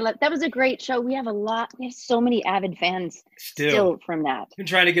 no, that was a great show. We have so many avid fans still from that. Been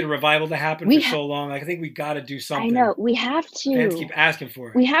trying to get a revival to happen for so long. I think we got to do something. I know, we have to. Fans keep asking for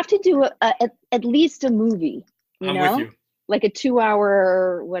it. We have to do at least a movie. I'm with you. Like a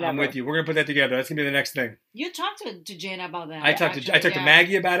 2-hour whatever. I'm with you. We're gonna put that together. That's gonna be the next thing. You talked to Jenna about that. I talked to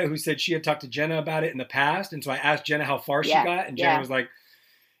Maggie about it, who said she had talked to Jenna about it in the past, and so I asked Jenna how far she got, and Jenna was like,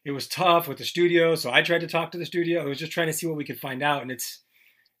 it was tough with the studio, so I tried to talk to the studio. I was just trying to see what we could find out, and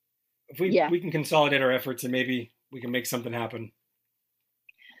if we can consolidate our efforts, and maybe we can make something happen.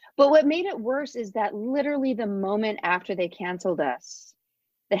 But what made it worse is that literally the moment after they canceled us,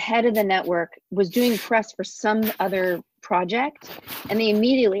 the head of the network was doing press for some other project, and they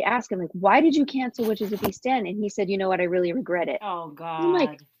immediately asked him, like, why did you cancel Witches of East End? And he said, you know what, I really regret it. Oh God. I'm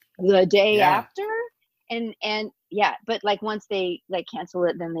like, the day after? And yeah, but like once they like cancel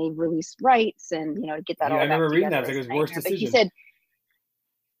it, then they release rights and to get that all. I remember reading that. It was the worst decision. But he said,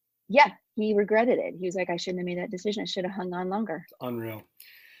 he regretted it. He was like, I shouldn't have made that decision. I should have hung on longer. It's unreal.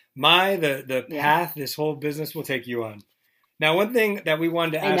 The path this whole business will take you on. Now, one thing that we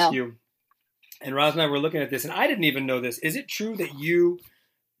wanted to ask you, and Roz and I were looking at this, and I didn't even know this. Is it true that you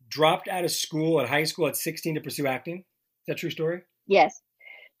dropped out of school at high school at 16 to pursue acting? Is that a true story? Yes.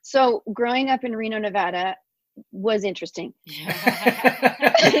 So growing up in Reno, Nevada was interesting.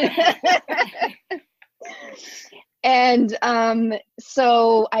 And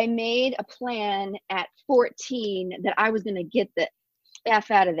so I made a plan at 14 that I was going to get the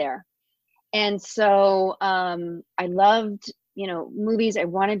F out of there. And so I loved, movies. I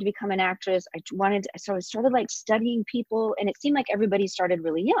wanted to become an actress. So I started like studying people, and it seemed like everybody started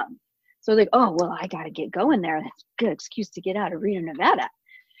really young. So like, oh, well, I got to get going there. That's a good excuse to get out of Reno, Nevada.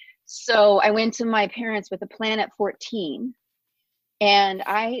 So I went to my parents with a plan at 14. And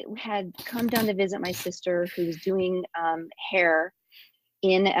I had come down to visit my sister who was doing hair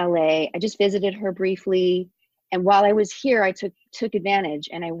in LA. I just visited her briefly. And while I was here, I took advantage,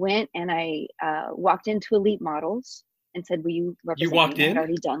 and I went and I walked into Elite Models and said, will you represent You walked me? in? I'd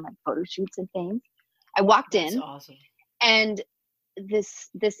already done like photo shoots and things. I walked That's in, awesome. and this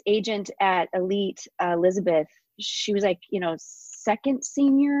agent at Elite, Elizabeth, she was like, second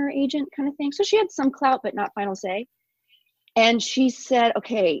senior agent kind of thing. So she had some clout, but not final say. And she said,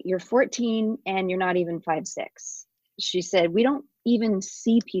 okay, you're 14 and you're not even 5'6". She said, we don't even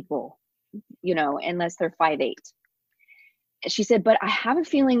see people, unless they're 5'8". She said, but I have a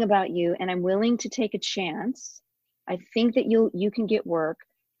feeling about you and I'm willing to take a chance. I think that you can get work.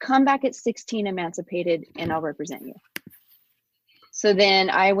 Come back at 16 emancipated and I'll represent you. So then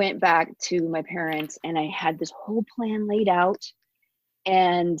I went back to my parents and I had this whole plan laid out.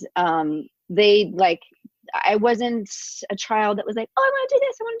 And I wasn't a child that was like, oh, I want to do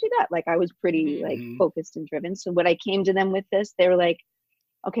this, I want to do that. Like I was pretty focused and driven. So when I came to them with this, they were like,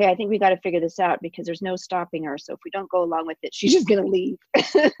 okay, I think we got to figure this out because there's no stopping her. So if we don't go along with it, she's just going to leave.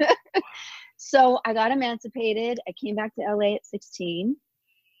 So I got emancipated. I came back to LA at 16.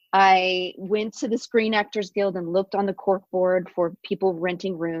 I went to the Screen Actors Guild and looked on the cork board for people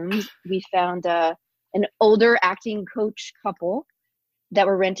renting rooms. We found an older acting coach couple that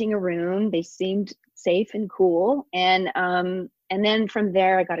were renting a room. They seemed safe and cool. And then from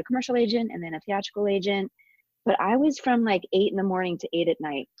there, I got a commercial agent and then a theatrical agent. But I was from like 8 a.m. to 8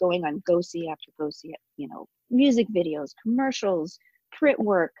 p.m, going on go-see after go-see, music videos, commercials, print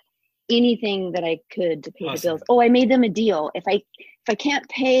work, anything that I could to pay the bills. Oh, I made them a deal. If I can't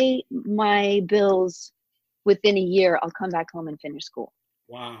pay my bills within a year, I'll come back home and finish school.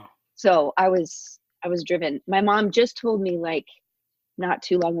 Wow. So I was driven. My mom just told me like not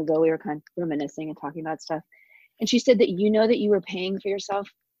too long ago, we were kind of reminiscing and talking about stuff. And she said that that you were paying for yourself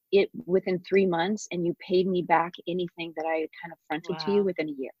within 3 months and you paid me back anything that I kind of fronted to you within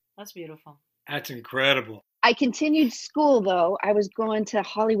a year. That's beautiful. That's incredible. I continued school though. I was going to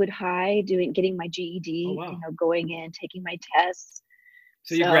Hollywood High, getting my GED, Oh, wow. going in, taking my tests.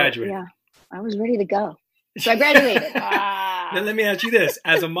 So you graduated. Yeah, I was ready to go. So I graduated. Now let me ask you this.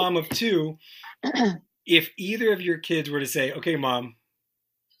 As a mom of 2, if either of your kids were to say, okay, Mom,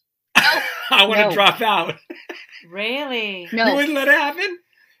 I want to drop out. Really? No. You wouldn't let it happen?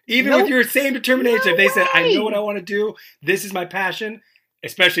 Even with your same determination, if they said, I know what I want to do, this is my passion,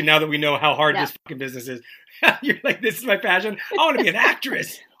 especially now that we know how hard this fucking business is. You're like, this is my passion. I want to be an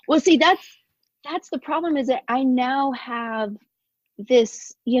actress. Well, see, that's the problem is that I now have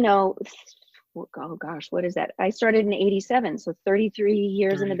this, oh gosh, what is that? I started in 87, so 33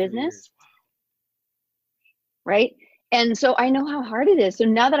 years in the business. Wow. Right? And so I know how hard it is. So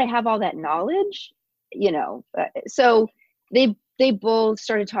now that I have all that knowledge, so they both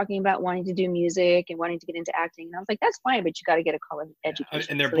started talking about wanting to do music and wanting to get into acting. And I was like, that's fine, but you got to get a college education.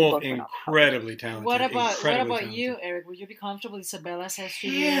 And they're both incredibly talented. What about you, Eric? Would you be comfortable if Isabella says to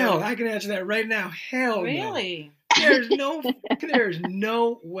you? Hell, I can answer that right now. Hell really? No. There's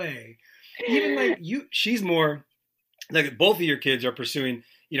no way. Even like you, she's more like both of your kids are pursuing,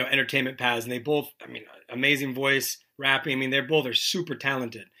 entertainment paths, and they both, amazing voice, rapping. They both are super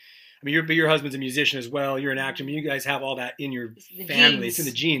talented. Your husband's a musician as well. You're an actor. You guys have all that in your family. It's in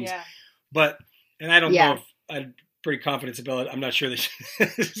the genes. Yeah. And I don't know if I'm pretty confident Isabella. I'm not sure that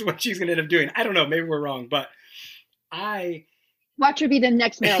this is what she's going to end up doing. I don't know. Maybe we're wrong. But watch her be the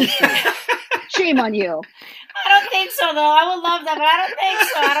next Meryl Streep. Shame on you. I don't think so, though. I would love that, but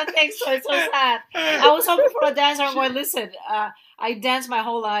I don't think so. It's so sad. I was hoping for a dancer. I'm going, listen, I danced my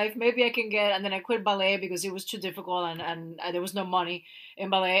whole life. Maybe I can get, and then I quit ballet because it was too difficult and there was no money in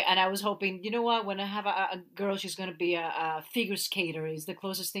ballet. And I was hoping, when I have a girl, she's going to be a figure skater. Is the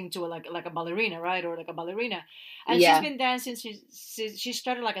closest thing to like a ballerina, right? Or like a ballerina. And she's been dancing. She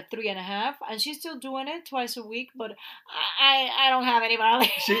started like at 3.5, and she's still doing it twice a week. But I don't have any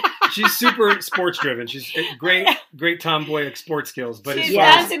ballet. She's super sports driven. She's great tomboy sports skills. But she's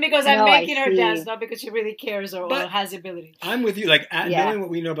dancing because I'm making her dance, not because she really cares or has the ability. I'm with you. Like knowing what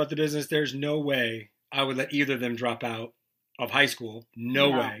we know about the business, there's no way I would let either of them drop out of high school. No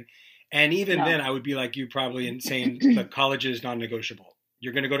way. And even then, I would be like you, probably, and saying the college is non-negotiable.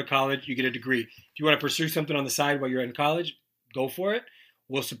 You're going to go to college, you get a degree. If you want to pursue something on the side while you're in college, go for it.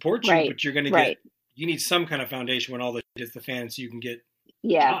 We'll support you, but you're going to you need some kind of foundation when all the hits the fan so you can get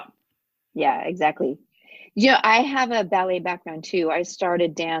up. Yeah, exactly. I have a ballet background too. I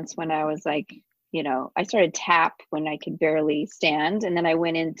started dance when I was like I started tap when I could barely stand, and then I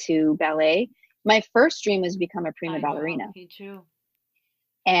went into ballet. My first dream was to become a prima ballerina. Me too.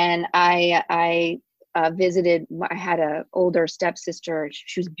 And I visited. I had an older stepsister.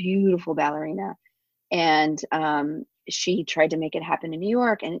 She was a beautiful ballerina, and she tried to make it happen in New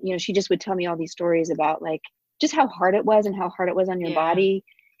York. And she just would tell me all these stories about like just how hard it was and how hard it was on your body.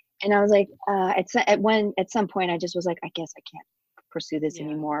 And I was like, at some point, I just was like, I guess I can't pursue this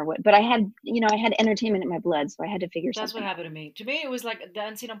anymore. But I had entertainment in my blood, so I had to figure something. That's what happened to me. To me, it was like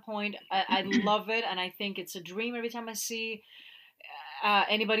dancing on point. I love it, and I think it's a dream every time I see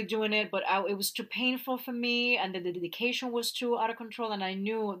anybody doing it. But it was too painful for me, and the dedication was too out of control. And I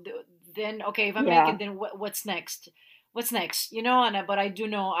knew then, okay, if I make it, then what's next? What's next? But I do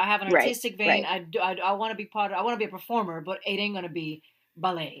know I have an artistic vein. Right. I want to be I want to be a performer, but it ain't gonna be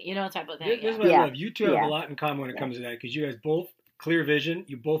ballet, type of thing. This is what I love. You two have a lot in common when it comes to that, because you guys both clear vision.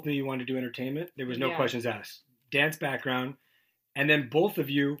 You both knew you wanted to do entertainment. There was no questions asked. Dance background, and then both of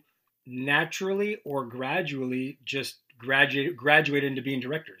you naturally or gradually just graduated into being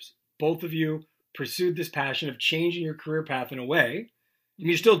directors. Both of you pursued this passion of changing your career path in a way. I mean,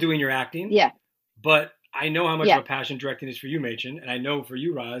 you're still doing your acting. Yeah. But I know how much of a passion directing is for you, Machen, and I know for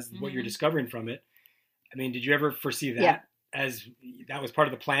you, Roz, what you're discovering from it. I mean, did you ever foresee that as that was part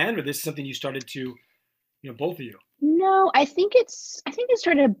of the plan, or this is something you started to, both of you? No, I think it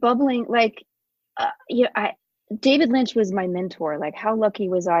started bubbling like, David Lynch was my mentor. Like, how lucky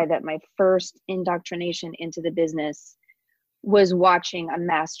was I that my first indoctrination into the business was watching a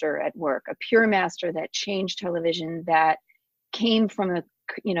master at work, a pure master that changed television, that came from a,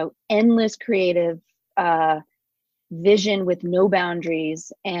 endless creative vision with no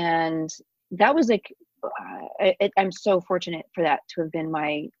boundaries. And that was like, I'm so fortunate for that to have been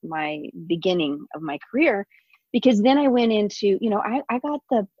my beginning of my career, because then I went into, I got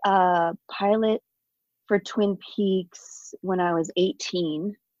the pilot for Twin Peaks when I was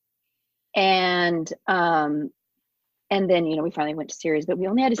 18, and then we finally went to series, but we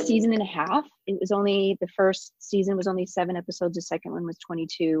only had a season and a half. It was only, the first season was only 7 episodes, the second one was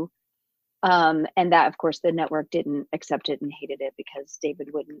 22. And that, of course, the network didn't accept it and hated it because David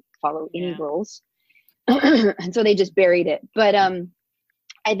wouldn't follow any rules. And so they just buried it. But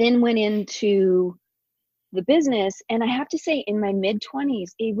I then went into the business, and I have to say, in my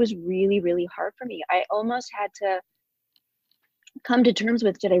mid-20s, it was really, really hard for me. I almost had to come to terms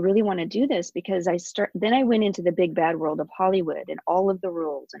with, did I really want to do this? Because then I went into the big bad world of Hollywood and all of the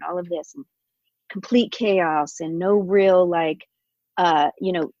rules and all of this and complete chaos and no real ladder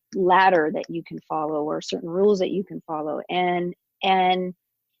that you can follow or certain rules that you can follow. And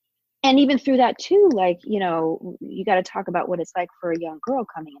even through that too, you got to talk about what it's like for a young girl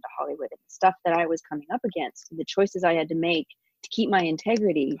coming into Hollywood and the stuff that I was coming up against, the choices I had to make to keep my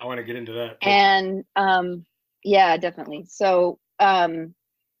integrity. I want to get into that. And yeah, definitely. So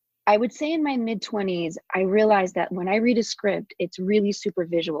I would say in my mid-20s, I realized that when I read a script, it's really super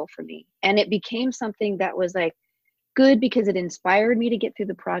visual for me. And it became something that was like good because it inspired me to get through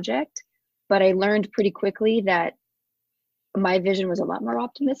the project. But I learned pretty quickly that my vision was a lot more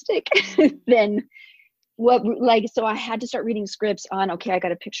optimistic than so I had to start reading scripts on, okay, I got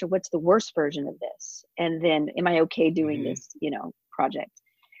to picture what's the worst version of this. And then am I okay doing this, project?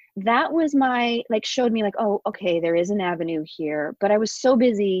 That was showed me oh, okay, there is an avenue here. But I was so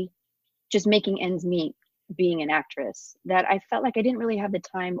busy just making ends meet being an actress that I felt like I didn't really have the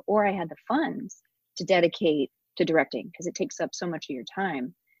time or I had the funds to dedicate to directing, because it takes up so much of your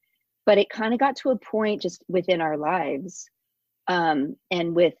time. But it kind of got to a point just within our lives, and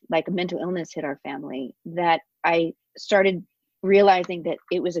with mental illness hit our family, that I started realizing that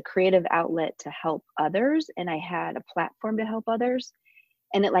it was a creative outlet to help others, and I had a platform to help others.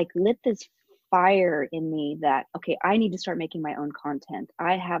 And it lit this fire in me that, okay, I need to start making my own content.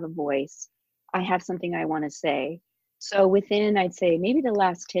 I have a voice. I have something I want to say. So within, I'd say maybe the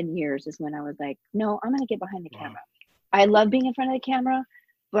last 10 years is when I was like, no, I'm going to get behind the camera. I love being in front of the camera,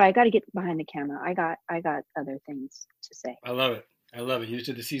 but I got to get behind the camera. I got other things to say. I love it. You just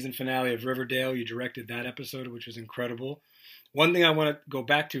did the season finale of Riverdale. You directed that episode, which was incredible. One thing I want to go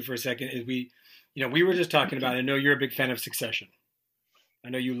back to for a second is we were just talking about, I know you're a big fan of Succession. I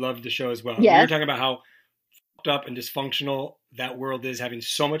know you loved the show as well. Yes. We were talking about how fucked up and dysfunctional that world is, having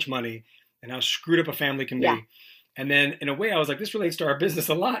so much money, and how screwed up a family can be. And then in a way I was like, this relates to our business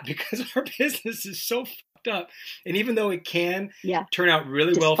a lot, because our business is so fucked up. And even though it can turn out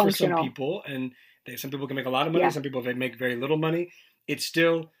really well for some people, and some people can make a lot of money, some people make very little money, it's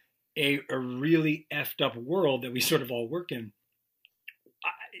still a really effed up world that we sort of all work in.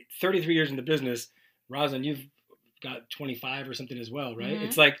 33 years in the business, Roslyn, you've got 25 or something as well, right?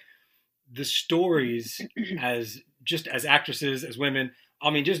 It's like the stories as actresses, as women. I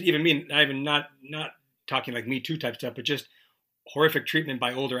mean, just even me, not talking like Me Too type stuff, but just horrific treatment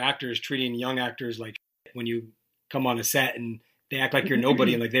by older actors treating young actors like when you come on a set and they act like you're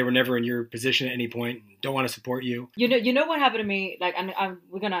nobody and like they were never in your position at any point and don't want to support you. You know what happened to me? Like,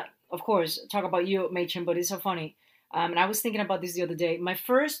 we're gonna, of course, talk about you, Machen, but it's so funny. And I was thinking about this the other day. My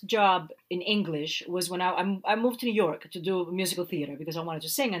first job in English was when I moved to New York to do musical theater because I wanted to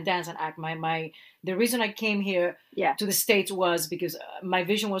sing and dance and act. The reason I came here to the States was because my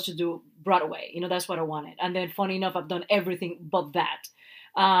vision was to do Broadway. You know, that's what I wanted. And then, funny enough, I've done everything but that.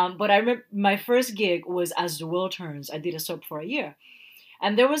 But I remember my first gig was As the World Turns. I did a soap for a year.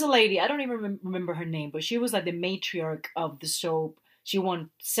 And there was a lady, I don't even remember her name, but she was like the matriarch of the soap. She won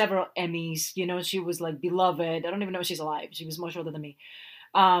several Emmys, you know, she was like beloved. I don't even know if she's alive. She was much older than me.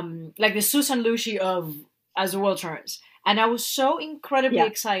 Like the Susan Lucci of As the World Turns. And I was so incredibly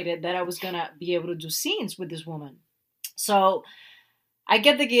excited that I was going to be able to do scenes with this woman. So I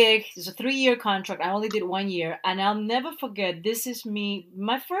get the gig. It's a 3-year contract. I only did 1 year. And I'll never forget, this is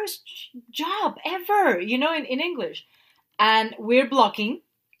my first job ever, you know, in English. And we're blocking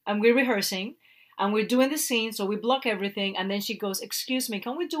and we're rehearsing. And we're doing the scene, so we block everything. And then she goes, "Excuse me,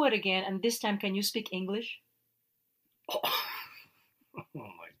 can we do it again? And this time, can you speak English?" Oh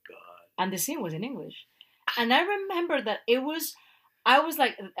my God. And the scene was in English. And I remember that I was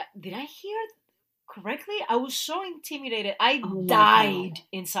like, did I hear correctly? I was so intimidated. I died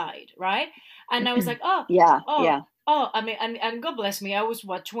inside, right? And I was like, I mean, and God bless me. I was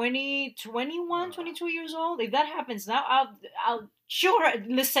 21, 22 years old. If that happens now, I'll sure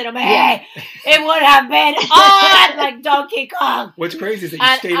listen to me. Hey, it would have been on like Donkey Kong. What's crazy is that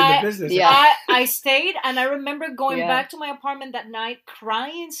you stayed in the business. Yeah. I stayed, and I remember going back to my apartment that night,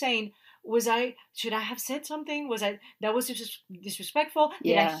 crying, saying, should I have said something? That was disrespectful?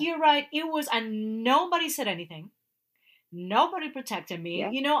 Did I hear right? It was, and nobody said anything. Nobody protected me,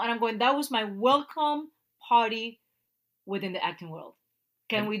 you know, and I'm going, that was my welcome party within the acting world.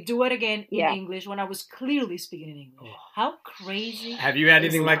 Can we do it again in English when I was clearly speaking in English? Oh. How crazy. Have you had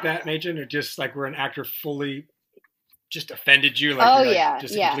anything like that, Machen? Or just like where an actor fully just offended you? Like,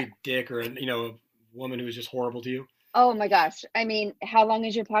 just a complete dick, or a woman who was just horrible to you? Oh my gosh. I mean, how long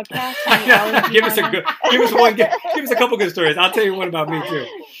is your podcast? Give us a couple good stories. I'll tell you one about me too.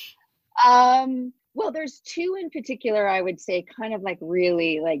 Well, there's two in particular I would say kind of like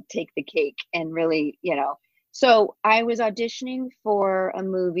really like take the cake and really, you know. So I was auditioning for a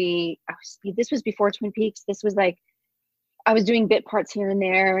movie. This was before Twin Peaks. This was like, I was doing bit parts here and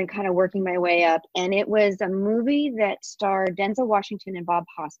there and kind of working my way up. And it was a movie that starred Denzel Washington and Bob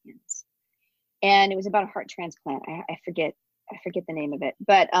Hoskins. And it was about a heart transplant. I forget the name of it.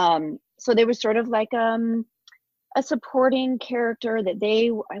 But so there was sort of like a supporting character that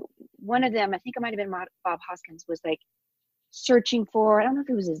one of them, I think it might have been Bob Hoskins, was like searching for, I don't know if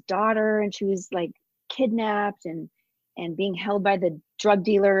it was his daughter, and she was like kidnapped and being held by the drug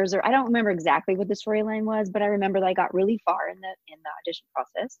dealers, or I don't remember exactly what the storyline was, but I remember that I got really far in the audition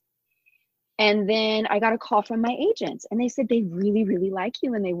process. And then I got a call from my agents, and they said they really, really like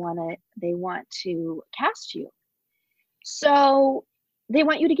you and they want to cast you. So they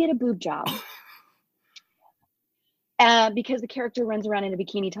want you to get a boob job. Because the character runs around in a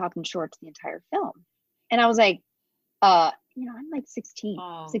bikini top and shorts the entire film. And I was like, I'm like 16,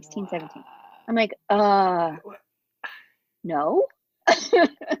 17. I'm like, no. And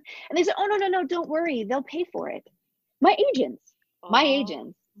they said, oh, no, don't worry. They'll pay for it. My agents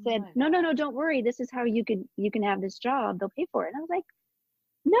said, no, don't worry. This is how you can have this job. They'll pay for it. And I was like,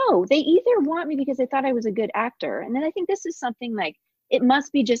 no, they either want me because they thought I was a good actor. And then I think this is something like, it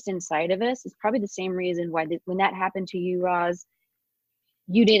must be just inside of us. It's probably the same reason why when that happened to you, Roz,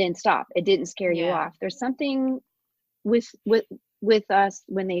 you didn't stop. It didn't scare you off. There's something with us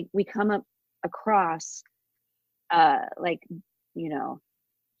when we come up across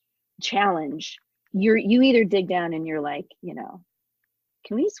challenge. You either dig down and you're like,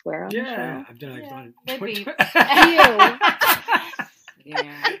 can we swear on the show? I've done it. Maybe.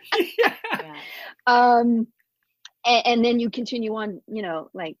 And then you continue on,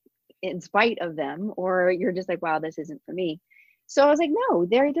 like in spite of them, or you're just like, wow, this isn't for me. So I was like, no,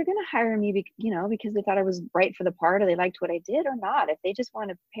 they're going to hire me, because they thought I was right for the part, or they liked what I did, or not. If they just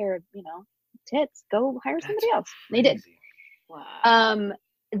want a pair of, tits, go hire somebody else. They did. Wow.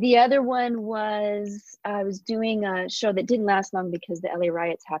 The other one was, I was doing a show that didn't last long because the LA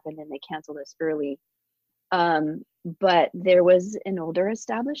riots happened and they canceled us early. But there was an older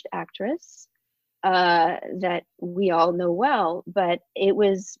established actress that we all know well, but it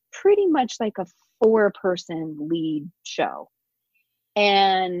was pretty much like a 4-person lead show.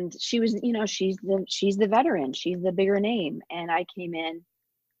 And she was, she's the veteran, she's the bigger name. And I came in,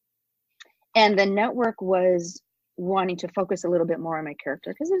 and the network was wanting to focus a little bit more on my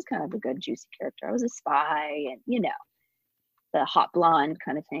character because it was kind of a good juicy character. I was a spy, and the hot blonde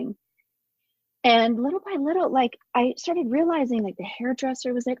kind of thing. And little by little, like, I started realizing, like, the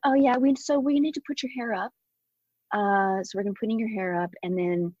hairdresser was like, oh yeah, we need to put your hair up. So we're gonna putting your hair up. And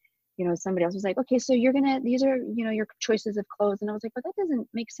then somebody else was like, okay, so these are your choices of clothes. And I was like, but that doesn't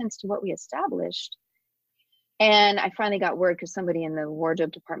make sense to what we established. And I finally got word because somebody in the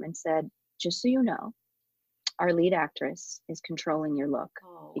wardrobe department said, just so you know, our lead actress is controlling your look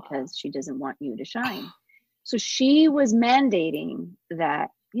because she doesn't want you to shine. So she was mandating that,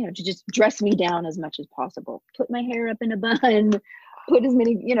 to just dress me down as much as possible, put my hair up in a bun, put as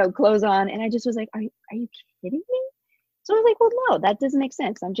many, clothes on. And I just was like, are you kidding me? So I was like, well, no, that doesn't make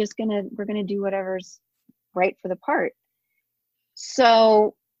sense. We're going to do whatever's right for the part.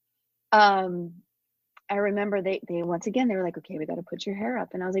 So, I remember they once again, they were like, okay, we got to put your hair up.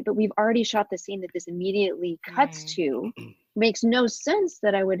 And I was like, but we've already shot the scene that this immediately cuts to. Makes no sense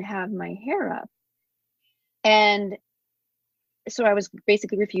that I would have my hair up. And so I was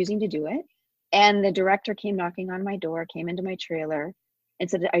basically refusing to do it. And the director came knocking on my door, came into my trailer and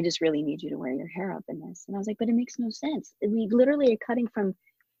said, I just really need you to wear your hair up in this. And I was like, but it makes no sense. We literally are cutting from,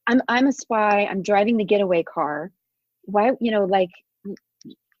 I'm a spy, I'm driving the getaway car. Why,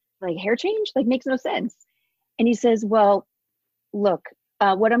 like hair change, like makes no sense. And he says, well, look,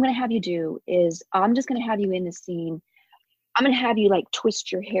 what I'm going to have you do is I'm just going to have you in the scene. I'm going to have you like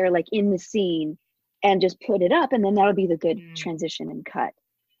twist your hair like in the scene and just put it up. And then that'll be the good transition and cut.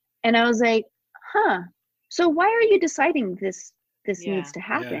 And I was like, so why are you deciding this needs to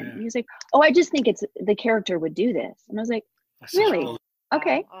happen? Yeah. And he's like, oh, I just think the character would do this. And I was like, really?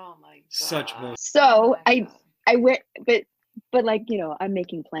 Okay. Oh my God. Such bull. So I went, but like, I'm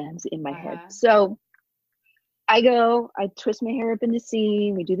making plans in my head. So I twist my hair up in the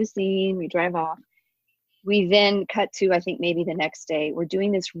scene. We do the scene, we drive off. We then cut to, I think maybe the next day, we're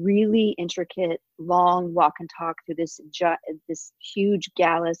doing this really intricate, long walk and talk through this huge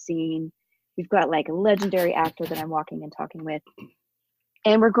gala scene. We've got like a legendary actor that I'm walking and talking with.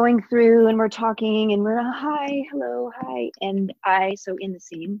 And we're going through and we're talking and we're hi, hello, hi. And so in the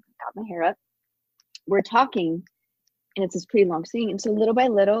scene, got my hair up. We're talking and it's this pretty long scene. And so little by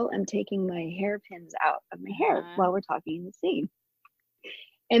little, I'm taking my hairpins out of my hair while we're talking in the scene.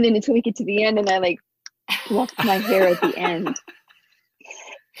 And then until we get to the end and I like plucked my hair at the end.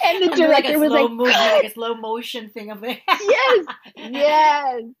 And the director was like a slow motion thing of it. Yes.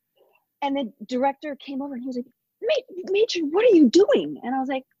 And the director came over and he was like, Major, what are you doing? And I was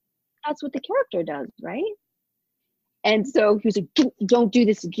like, that's what the character does, right? And so he was like, don't do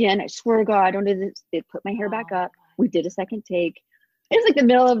this again. I swear to God, don't do this. They put my hair back up. We did a second take. It was like the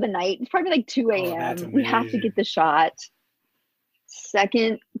middle of the night. It's probably like 2 a.m. We have to get the shot.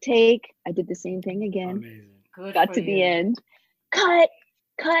 Second take, I did the same thing again. Got to the end. Cut,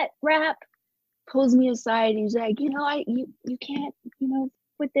 wrap. Pulls me aside. He's like, you can't,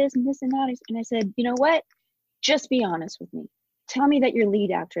 with this and this and that. And I said, you know what? Just be honest with me. Tell me that your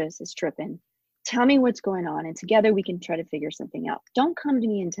lead actress is tripping. Tell me what's going on. And together we can try to figure something out. Don't come to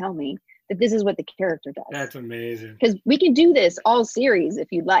me and tell me that this is what the character does. That's amazing. Because we can do this all series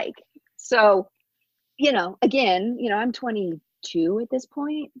if you'd like. So, again, I'm 22 at this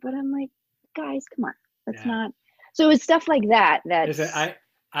point, but I'm like, guys, come on. Let's not. So it's stuff like that.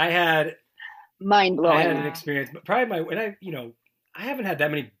 I had mind blowing. I had an experience, but probably I haven't had that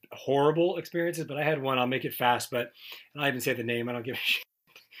many horrible experiences, but I had one. I'll make it fast, but I'll even say the name. I don't give a shit.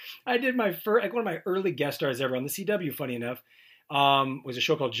 I did my first, like one of my early guest stars ever on the CW, funny enough, was a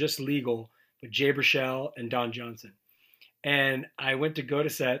show called Just Legal with Jay Baruchel and Don Johnson. And I went to go to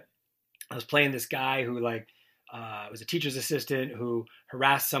set. I was playing this guy who was a teacher's assistant who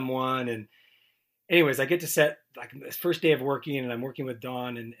harassed someone. And anyways, I get to set like this first day of working and I'm working with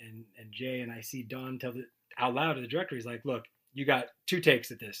Don and Jay. And I see Don tell out loud to the director, he's like, look, you got 2 takes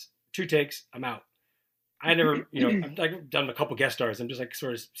at this. 2 takes, I'm out. I never, I've done a couple guest stars. I'm just like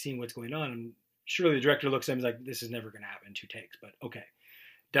sort of seeing what's going on. And surely the director looks at him and is like, this is never going to happen in 2 takes, but okay.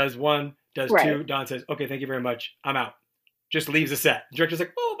 Does 1, does 2. Don says, okay, thank you very much. I'm out. Just leaves the set. The director's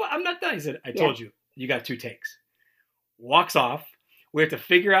like, oh, but I'm not done. He said, I told you, you got 2 takes. Walks off. We have to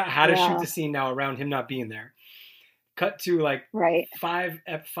figure out how to shoot the scene now around him not being there. Cut to like 5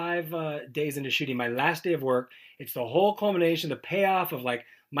 days into shooting, my last day of work. It's the whole culmination, the payoff of like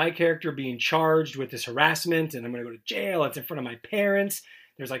my character being charged with this harassment and I'm going to go to jail. It's in front of my parents.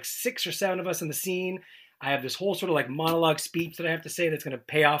 There's like 6 or 7 of us in the scene. I have this whole sort of like monologue speech that I have to say that's going to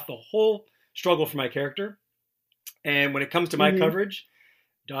pay off the whole struggle for my character. And when it comes to my coverage,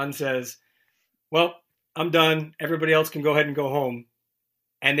 Dawn says, well, I'm done. Everybody else can go ahead and go home.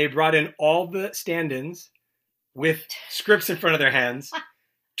 And they brought in all the stand-ins with scripts in front of their hands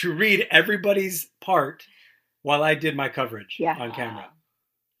to read everybody's part while I did my coverage on camera.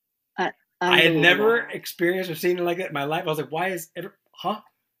 I had never experienced or seen it like that in my life. I was like, why is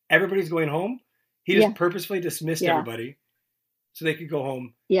everybody's going home? He just purposefully dismissed everybody so they could go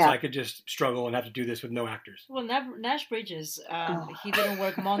home. So I could just struggle and have to do this with no actors. Well, Nash Bridges, he didn't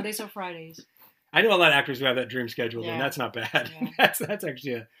work Mondays or Fridays. I know a lot of actors who have that dream schedule, and that's not bad. Yeah. That's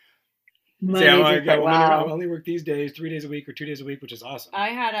actually a... Wow. I only work these days, 3 days a week or 2 days a week, which is awesome. I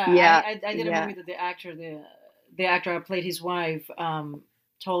had I did a movie that the actor I played his wife,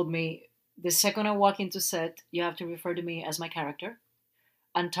 told me, the second I walk into set, you have to refer to me as my character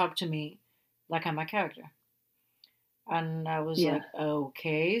and talk to me like I'm my character. And I was like,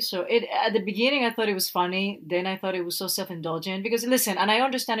 okay. So at the beginning, I thought it was funny. Then I thought it was so self-indulgent. Because listen, and I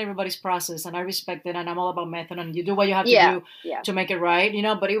understand everybody's process, and I respect it, and I'm all about method, and you do what you have to do to make it right, you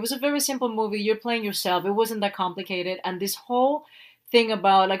know. But it was a very simple movie. You're playing yourself. It wasn't that complicated. And this whole thing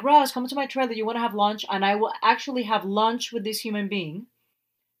about, like, Ross, come to my trailer. You want to have lunch? And I will actually have lunch with this human being,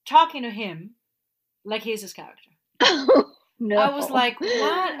 talking to him like he's his character. No. I was like,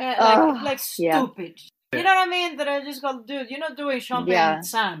 what? Stupid. You know what I mean? That I just go, dude, you're not doing Champagne and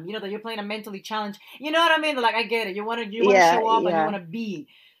Sam. You know, that you're playing a mentally challenged. You know what I mean? Like, I get it. You want to show up and you want to be.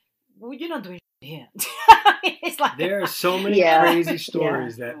 Well, you're not doing shit here. It's like, there are so many crazy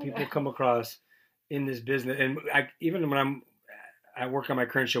stories that people come across in this business. And even when I work on my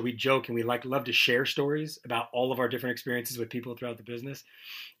current show, we joke and we love to share stories about all of our different experiences with people throughout the business.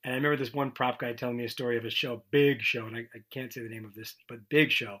 And I remember this one prop guy telling me a story of a show, big show, and I can't say the name of this, but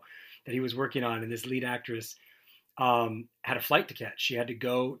big show that he was working on. And this lead actress had a flight to catch. She had to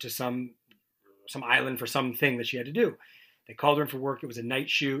go to some island for something that she had to do. They called her in for work. It was a night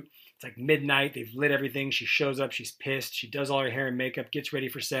shoot. It's like midnight. They've lit everything. She shows up. She's pissed. She does all her hair and makeup, gets ready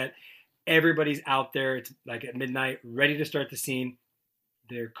for set. Everybody's out there. It's like at midnight, ready to start the scene.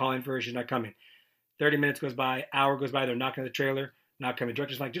 They're calling for her. She's not coming. 30 minutes goes by. Hour goes by. They're knocking on the trailer. Not coming.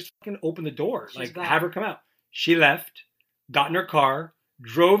 Director's like, just fucking open the door. Have her come out. She left, got in her car,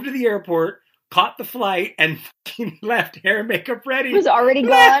 drove to the airport, caught the flight, and fucking left, hair and makeup ready. It was already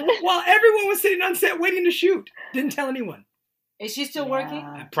gone. While everyone was sitting on set waiting to shoot. Didn't tell anyone. Is she still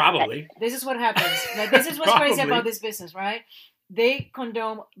working? Probably. This is what happens. Like, this is what's crazy about this business, right? They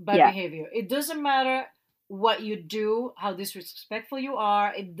condone bad behavior. It doesn't matter what you do, how disrespectful you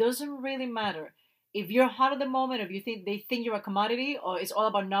are. It doesn't really matter. If you're hot at the moment, if you think they think you're a commodity, or it's all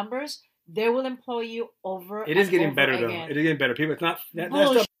about numbers, they will employ you over. It is getting better, though. It is getting better. People, it's not that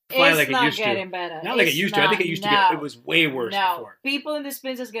stuff flying like it used to. Not like it used to. I think it used to get. It was way worse before. People in this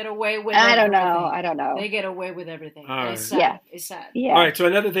business get away with. I don't know. They get away with everything. Right. It's sad. It's sad. Yeah. All right. So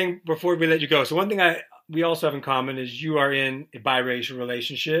another thing before we let you go. So one thing we also have in common is you are in a biracial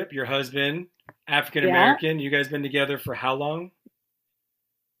relationship. Your husband, African American. You guys been together for how long?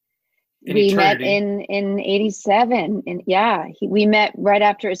 We met in 87, and we met right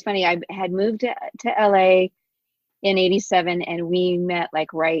after. It's funny, I had moved to LA in 87, and we met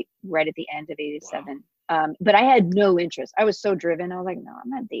like right at the end of 87. Wow. But I had no interest. I was so driven. I was like, no, I'm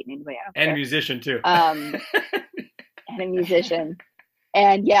not dating anybody. I don't care. And a musician too. And a musician.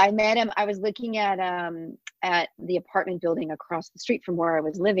 And I met him. I was looking at the apartment building across the street from where I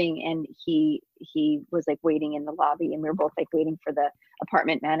was living, and he was like waiting in the lobby, and we were both like waiting for the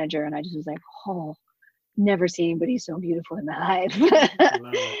apartment manager, and I just was like, oh, never seen anybody so beautiful in my life.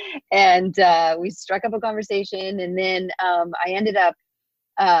 And we struck up a conversation, and then I ended up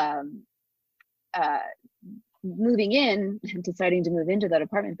moving in, deciding to move into that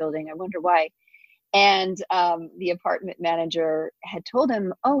apartment building. I wonder why. And the apartment manager had told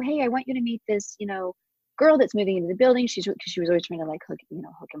him, oh, hey, I want you to meet this, girl that's moving into the building. Because she was always trying to like hook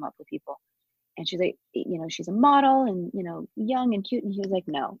him up with people. And she's like, she's a model and, young and cute. And he was like,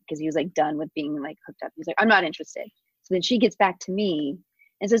 no, because he was like done with being like hooked up. He's like, I'm not interested. So then she gets back to me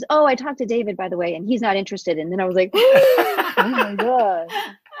and says, oh, I talked to David, by the way, and he's not interested. And then I was like, oh my God.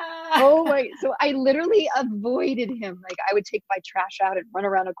 Oh my! So I literally avoided him. Like I would take my trash out and run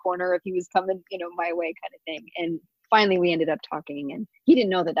around a corner if he was coming, my way, kind of thing. And finally, we ended up talking, and he didn't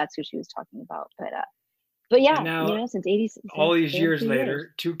know that that's who she was talking about. But yeah, now, since 80, all these years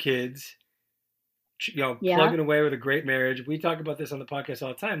later, 2 kids, plugging away with a great marriage. We talk about this on the podcast all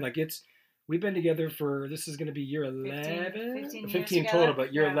the time. Like we've been together for, this is going to be year 11, 15 total,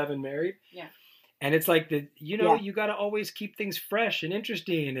 but year 11 married. Yeah. And it's like you got to always keep things fresh and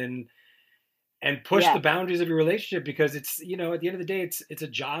interesting. And and push the boundaries of your relationship, because it's, you know, at the end of the day, it's a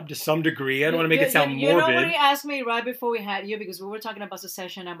job to some degree. I don't want to make it sound morbid. You know what he asked me right before we had you, because we were talking about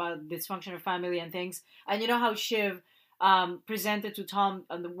succession, about dysfunctional family and things, and you know how Shiv presented to Tom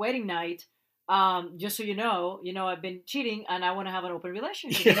on the wedding night, just so you know, I've been cheating and I want to have an open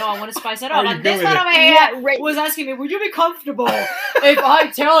relationship. You know, I want to spice it up. And this one over here was asking me, would you be comfortable if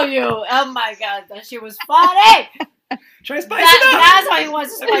I tell you? Oh my God, that shit was funny. Try to spice it up. That's why he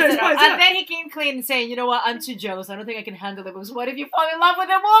wants to spice it up. And then he came clean and saying, you know what, I'm too jealous. I don't think I can handle it. Because what if you fall in love with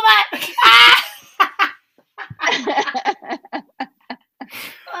a woman?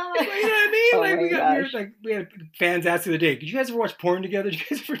 You know what I mean? We had fans ask the other day, did you guys ever watch porn together? Did you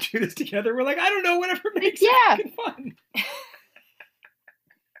guys ever do this together? We're like, I don't know, whatever makes it fun.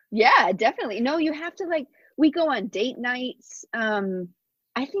 Yeah, definitely. No, you have to, like, we go on date nights.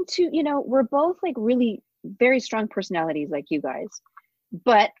 I think too, you know, we're both like really very strong personalities like you guys,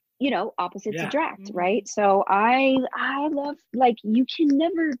 but you know, opposites attract, right? So I love, like, you can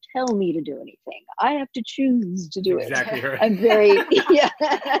never tell me to do anything. I have to choose to do it. Exactly right. I'm very,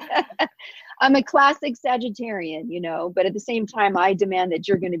 I'm a classic Sagittarian, you know, but at the same time, I demand that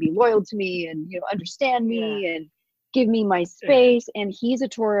you're going to be loyal to me and, you know, understand me and give me my space. And he's a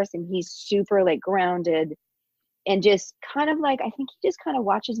Taurus and he's super like grounded and just kind of like, I think he just kind of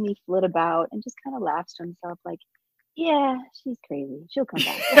watches me flit about and just kind of laughs to himself like, yeah, she's crazy. She'll come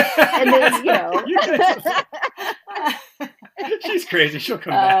back. And then, you know. She's crazy. She'll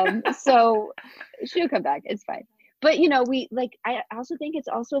come back. So she'll come back. It's fine. But, you know, we like, I also think it's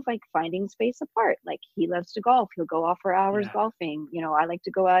also like finding space apart. Like he loves to golf. He'll go off for hours golfing. You know, I like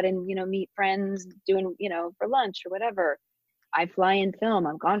to go out and, you know, meet friends doing, you know, for lunch or whatever. I fly and film.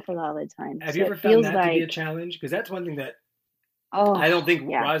 I'm gone for a lot of the time. Have you ever found that to be a challenge? Because that's one thing that I don't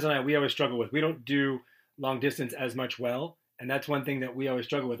think Roz and I, we always struggle with. We don't do long distance as much and that's one thing that we always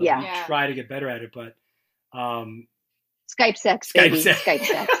struggle with. Like, we try to get better at it, but Skype sex, baby. Skype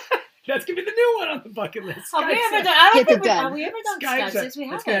sex. That's gonna be the new one on the bucket list. Have we ever done? I don't think have we ever done Skype sex? We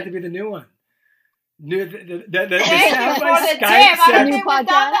haven't. That's gonna have to be the new one.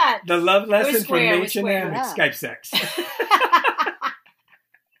 The love lesson from Nation and Skype sex.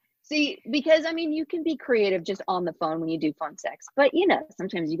 See, because I mean, you can be creative just on the phone when you do phone sex, but you know,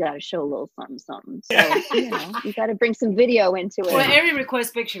 sometimes you got to show a little something. So you know, you got to bring some video into it. Well, every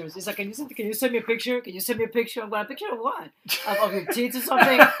request pictures. It's like, can you send me a picture? Can you send me a picture? What, a picture of what? Of your teeth or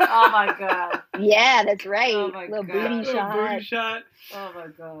something? Oh my God. Yeah, that's right. Oh my little God. booty shot. Oh my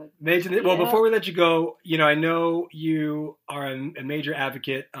God. Well, before we let you go, you know, I know you are a major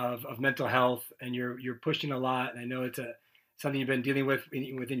advocate of mental health, and you're pushing a lot. And I know it's something you've been dealing with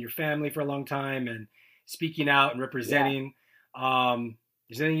within your family for a long time, and speaking out and representing.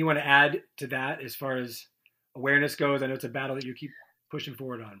 Is there anything you want to add to that as far as awareness goes? I know it's a battle that you keep pushing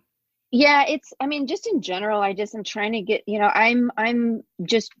forward on. Yeah, I mean, just in general, I'm trying to get, you know, I'm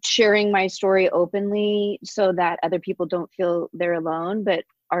just sharing my story openly so that other people don't feel they're alone. But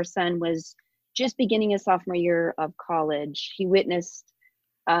our son was just beginning his sophomore year of college. He witnessed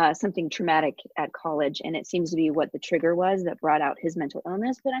something traumatic at college, and it seems to be what the trigger was that brought out his mental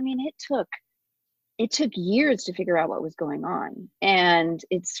illness. But I mean, it took years to figure out what was going on, and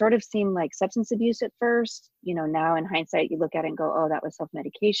it sort of seemed like substance abuse at first. You know, now in hindsight, you look at it and go, "Oh, that was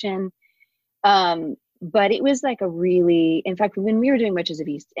self-medication." But it was like in fact, when we were doing Witches of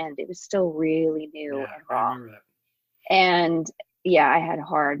East End, it was still really new and raw. I remember that. And I had a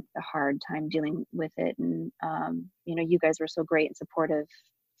hard time dealing with it, and you know, you guys were so great and supportive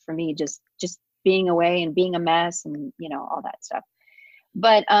for me, just being away and being a mess and, you know, all that stuff.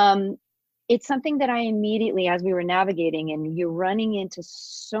 But it's something that I immediately, as we were navigating, and you're running into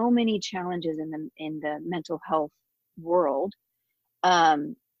so many challenges in the mental health world,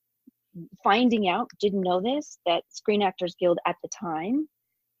 finding out, didn't know this, that Screen Actors Guild at the time,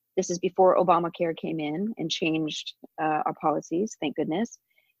 this is before Obamacare came in and changed our policies, thank goodness,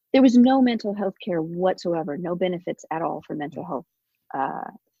 there was no mental health care whatsoever, no benefits at all for mental health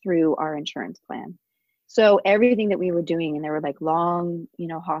through our insurance plan. So everything that we were doing, and there were like long, you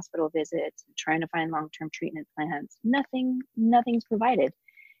know, hospital visits, trying to find long-term treatment plans, nothing's provided.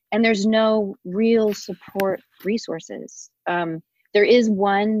 And there's no real support resources. There is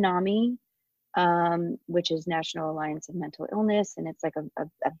one NAMI, which is National Alliance of Mental Illness, and it's like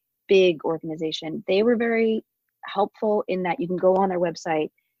a big organization. They were very helpful in that you can go on their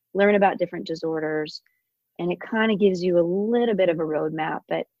website, learn about different disorders, and it kind of gives you a little bit of a roadmap,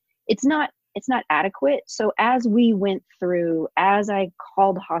 but it's not adequate. So as we went through, as I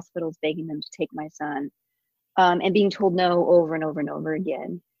called hospitals begging them to take my son, and being told no over and over and over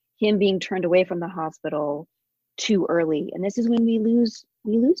again, him being turned away from the hospital too early. And this is when we lose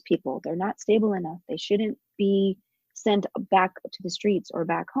we lose people. They're not stable enough. They shouldn't be sent back to the streets or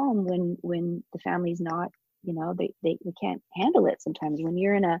back home when the family's not, they can't handle it sometimes. When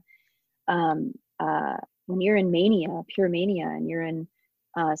you're in when you're in mania, pure mania, and you're in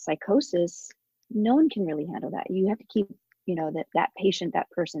psychosis, no one can really handle that. You have to keep, that patient, that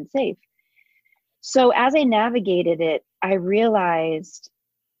person safe. So as I navigated it, I realized,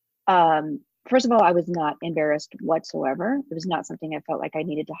 first of all, I was not embarrassed whatsoever. It was not something I felt like I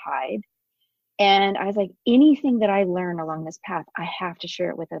needed to hide. And I was like, anything that I learn along this path, I have to share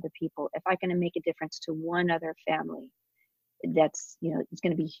it with other people. If I can make a difference to one other family, that's, it's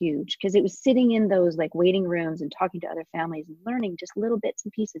going to be huge. Because it was sitting in those like waiting rooms and talking to other families and learning just little bits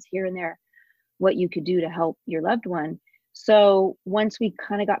and pieces here and there, what you could do to help your loved one. So once we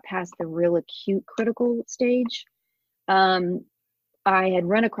kind of got past the real acute critical stage, I had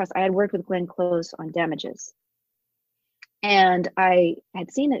worked with Glenn Close on Damages. And I had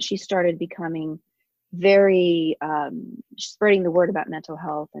seen that she started becoming very, spreading the word about mental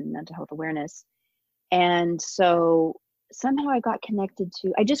health and mental health awareness. And so somehow I got connected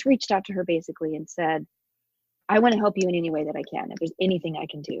I just reached out to her basically and said, I want to help you in any way that I can. If there's anything I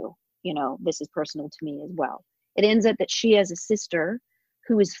can do, this is personal to me as well. It ends up that she has a sister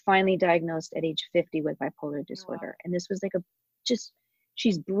who was finally diagnosed at age 50 with bipolar disorder. Wow. And this was like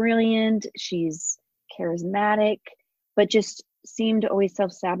she's brilliant, she's charismatic, but just seemed to always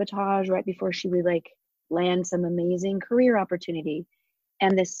self-sabotage right before she would like land some amazing career opportunity.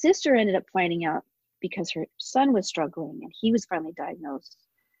 And the sister ended up finding out because her son was struggling and he was finally diagnosed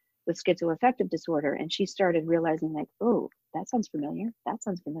with schizoaffective disorder. And she started realizing like, oh, that sounds familiar.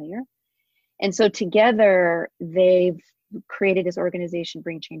 And so together they've created this organization,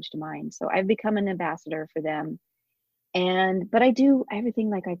 Bring Change to Mind. So I've become an ambassador for them. But I do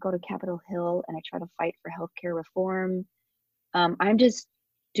everything, like I go to Capitol Hill and I try to fight for healthcare reform. I'm just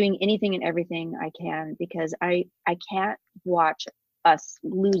doing anything and everything I can because I can't watch us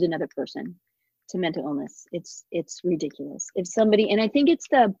lose another person to mental illness. It's ridiculous. If somebody, and I think it's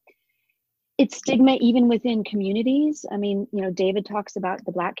stigma even within communities. I mean, David talks about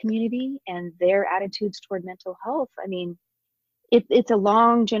the Black community and their attitudes toward mental health. I mean, it's a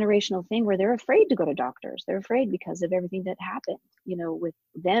long generational thing where they're afraid to go to doctors. They're afraid because of everything that happened, with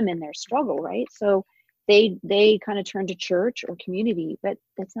them and their struggle, right? So they kind of turn to church or community, but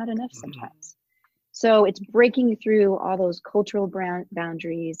that's not enough sometimes. So it's breaking through all those cultural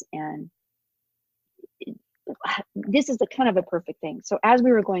boundaries, and this is the kind of a perfect thing. So as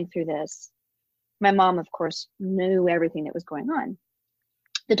we were going through this, my mom, of course, knew everything that was going on.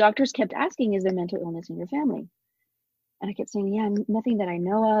 The doctors kept asking, is there mental illness in your family? And I kept saying, yeah, nothing that I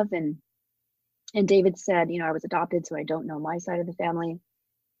know of. And David said, I was adopted, so I don't know my side of the family.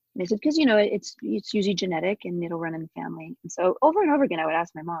 And I said, because, it's usually genetic and it'll run in the family. And so over and over again, I would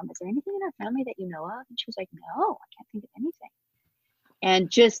ask my mom, is there anything in our family that you know of? And she was like, no, I can't think of anything. And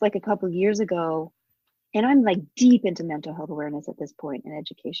just like a couple of years ago, and I'm like deep into mental health awareness at this point in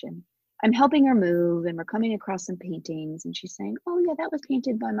education, I'm helping her move and we're coming across some paintings and she's saying, oh yeah, that was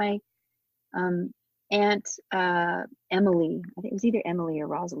painted by my aunt Emily. I think it was either Emily or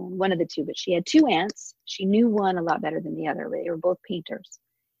Rosalind, one of the two, but she had two aunts. She knew one a lot better than the other, but they were both painters.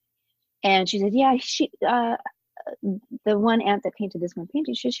 And she said, yeah, the one aunt that painted this one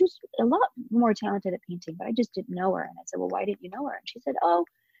painting, she was a lot more talented at painting, but I just didn't know her. And I said, well, why didn't you know her? And she said, oh,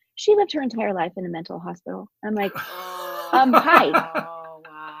 she lived her entire life in a mental hospital. I'm like, hi. Oh,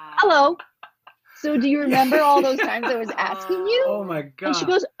 wow. Hello. So do you remember all those times I was asking you? Oh my God. And she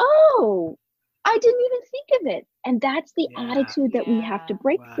goes, oh, I didn't even think of it. And that's the attitude that we have to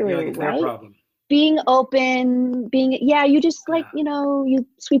break through, right? Being open, you just you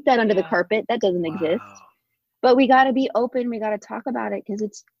sweep that under the carpet. That doesn't exist. But we got to be open. We got to talk about it because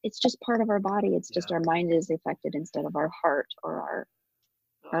it's just part of our body. It's just our mind is affected instead of our heart or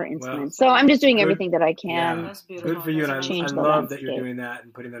our instruments. So I'm just doing everything that I can. Yeah. Good for you. And I love that you're doing that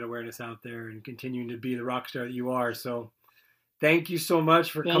and putting that awareness out there and continuing to be the rock star that you are. So thank you so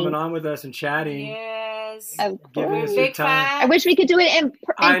much for coming on with us and chatting. Yes. Of giving us course. your time. I wish we could do it in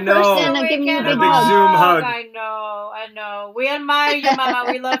person. I'm giving you a big Zoom hug. I know. We admire you, Mama.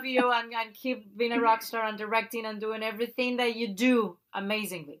 We love you and keep being a rock star and directing and doing everything that you do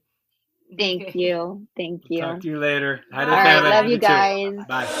amazingly. Thank you. Talk to you later. All right, love you guys.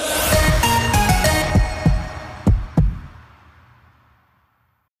 Bye.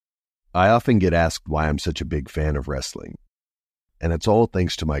 I often get asked why I'm such a big fan of wrestling, and it's all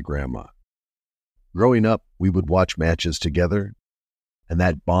thanks to my grandma. Growing up, we would watch matches together, and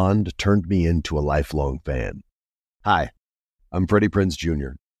that bond turned me into a lifelong fan. Hi, I'm Freddie Prinze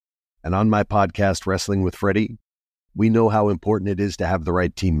Jr., and on my podcast, Wrestling with Freddie, we know how important it is to have the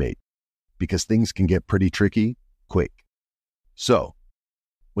right teammate, because things can get pretty tricky quick. So,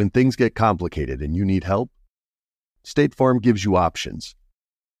 when things get complicated and you need help, State Farm gives you options.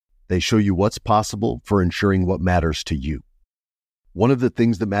 They show you what's possible for ensuring what matters to you. One of the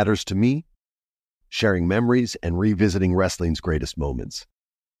things that matters to me, sharing memories and revisiting wrestling's greatest moments.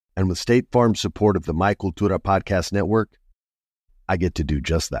 And with State Farm's support of the My Cultura Podcast Network, I get to do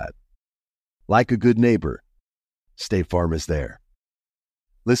just that. Like a good neighbor, State Farm is there.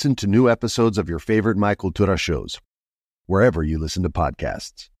 Listen to new episodes of your favorite My Cultura shows, wherever you listen to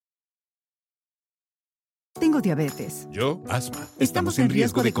podcasts. Tengo diabetes. Yo, asma. Estamos en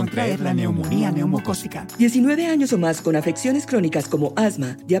riesgo de contraer la neumonía neumocócica. 19 años o más con afecciones crónicas como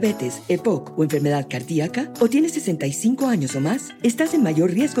asma, diabetes, EPOC o enfermedad cardíaca, o tienes 65 años o más, estás en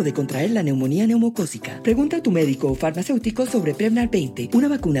mayor riesgo de contraer la neumonía neumocócica. Pregunta a tu médico o farmacéutico sobre Prevnar 20, una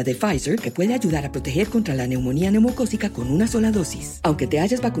vacuna de Pfizer que puede ayudar a proteger contra la neumonía neumocócica con una sola dosis. Aunque te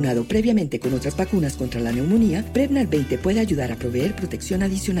hayas vacunado previamente con otras vacunas contra la neumonía, Prevnar 20 puede ayudar a proveer protección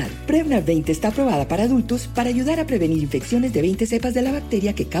adicional. Prevnar 20 está aprobada para adultos para ayudar a prevenir infecciones de 20 cepas de la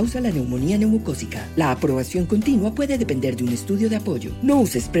bacteria que causa la neumonía neumocócica. La aprobación continua puede depender de un estudio de apoyo. No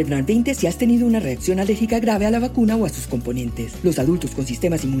uses Prevnar 20 si has tenido una reacción alérgica grave a la vacuna o a sus componentes. Los adultos con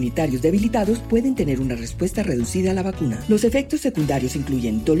sistemas inmunitarios debilitados pueden tener una respuesta reducida a la vacuna. Los efectos secundarios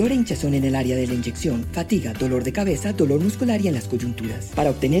incluyen dolor e hinchazón en el área de la inyección, fatiga, dolor de cabeza, dolor muscular y en las coyunturas.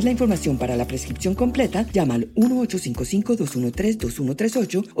 Para obtener la información para la prescripción completa, llama al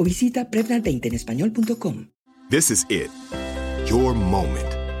 1-855-213-2138 o visita Prevnar20enespañol.com. This is it. Your moment.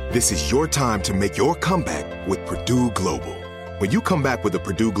 This is your time to make your comeback with Purdue Global. When you come back with a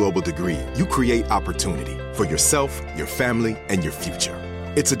Purdue Global degree, you create opportunity for yourself, your family, and your future.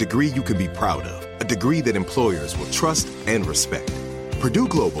 It's a degree you can be proud of, a degree that employers will trust and respect. Purdue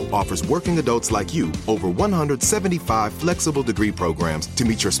Global offers working adults like you over 175 flexible degree programs to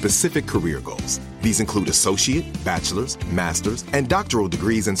meet your specific career goals. These include associate, bachelor's, master's, and doctoral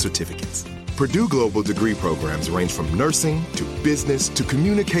degrees and certificates. Purdue Global degree programs range from nursing to business to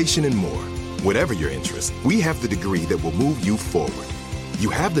communication and more. Whatever your interest, we have the degree that will move you forward.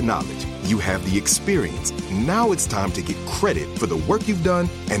 You have the knowledge, you have the experience. Now it's time to get credit for the work you've done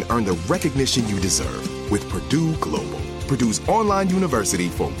and earn the recognition you deserve with Purdue Global, Purdue's online university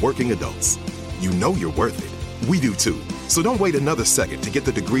for working adults. You know you're worth it. We do too. So don't wait another second to get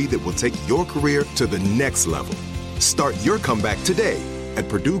the degree that will take your career to the next level. Start your comeback today at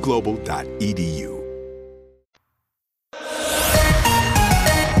purdueglobal.edu.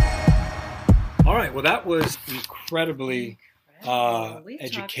 All right. Well, that was incredibly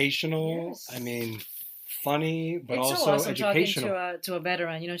educational. Yes. I mean, funny, but It's also so awesome educational. talking to a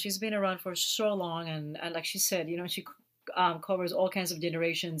veteran. You know, she's been around for so long, and like she said, you know, she covers all kinds of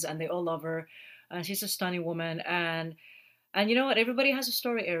generations, and they all love her. And she's a stunning woman, and you know what? Everybody has a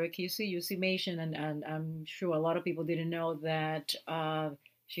story, Eric. You see Machen, and I'm sure a lot of people didn't know that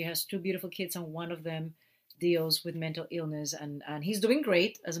she has two beautiful kids, and one of them deals with mental illness, and he's doing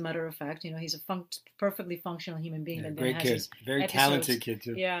great. As a matter of fact, you know, he's a perfectly functional human being. Yeah, that great then has kid, his very episodes. talented kid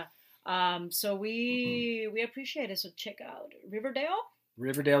too. Yeah. So we appreciate it. So check out Riverdale.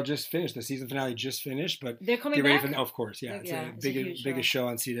 Riverdale just finished. The season finale just finished, but They're coming get ready back? for of course, yeah. It's Yeah, a it's a huge biggest show. show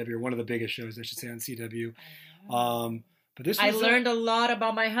on CW, or one of the biggest shows, I should say, on CW. But this I was learned a lot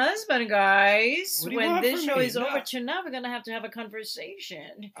about my husband, guys. What do you When want this from show me? is No. over tonight, we're gonna have to have a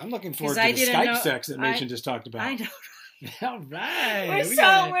conversation. I'm looking forward 'Cause to I the didn't Skype know- sex that Machen I- just talked about. I know. All right. We're We so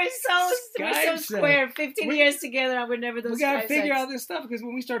gotta- Skype square. 15 We- years together, and we're never those. We gotta Skype figure sex. out this stuff, because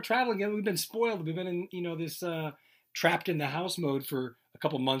when we start traveling again, we've been spoiled. We've been in, this trapped in the house mode for a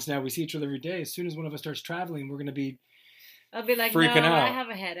couple months now. We see each other every day. As soon as one of us starts traveling, we're gonna be I'll be like, freaking no, out. I have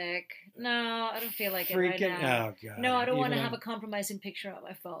a headache. No, I don't feel like it right freaking. now. Oh god. No, I don't want to Even- have a compromising picture on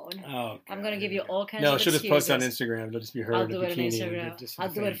my phone. Oh, I'm gonna God. give you all kinds No, of she'll just post on excuses. Instagram. It'll just be her I'll in a do it on bikini. Instagram. Just I'll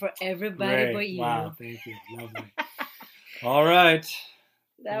do it for everybody Great. but you. Wow, thank you. Lovely. All right.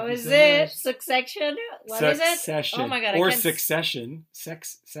 That Thank you was so it. much. Succession. What is it? Succession. Oh my god! Or I can't... Succession.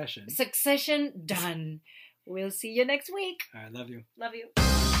 Sex session. Succession done. We'll see you next week. All right, love you. Love you.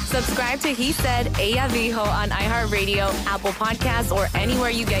 Subscribe to He Said, Ella Dijo on iHeartRadio, Apple Podcasts, or anywhere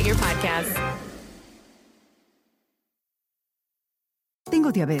you get your podcasts.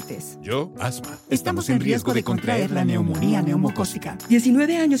 Tengo diabetes. Yo, asma. Estamos en riesgo de contraer la neumonía neumocócica.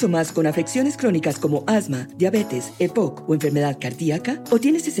 19 años o más con afecciones crónicas como asma, diabetes, EPOC o enfermedad cardíaca, o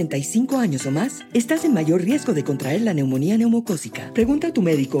tienes 65 años o más, estás en mayor riesgo de contraer la neumonía neumocócica. Pregunta a tu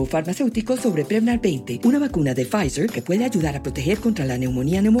médico o farmacéutico sobre Prevnar 20, una vacuna de Pfizer que puede ayudar a proteger contra la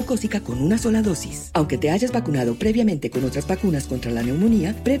neumonía neumocócica con una sola dosis. Aunque te hayas vacunado previamente con otras vacunas contra la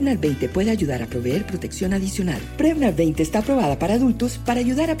neumonía, Prevnar 20 puede ayudar a proveer protección adicional. Prevnar 20 está aprobada para adultos para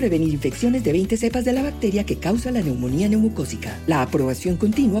ayudar a prevenir infecciones de 20 cepas de la bacteria que causa la neumonía neumocócica. La aprobación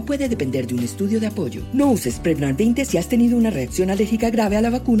continua puede depender de un estudio de apoyo. No uses Prevnar 20 si has tenido una reacción alérgica grave a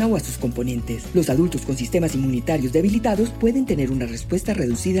la vacuna o a sus componentes. Los adultos con sistemas inmunitarios debilitados pueden tener una respuesta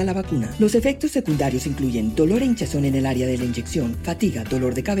reducida a la vacuna. Los efectos secundarios incluyen dolor e hinchazón en el área de la inyección, fatiga,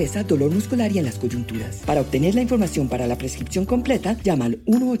 dolor de cabeza, dolor muscular y en las coyunturas. Para obtener la información para la prescripción completa, llama al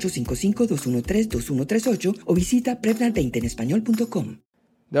 1-855-213-2138 o visita Prevnar20enespañol.com.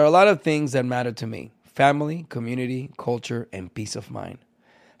 There are a lot of things that matter to me: family, community, culture, and peace of mind.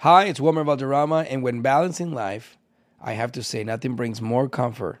 Hi, it's Wilmer Valderrama, and when balancing life, I have to say nothing brings more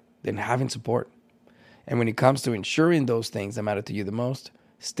comfort than having support. And when it comes to ensuring those things that matter to you the most,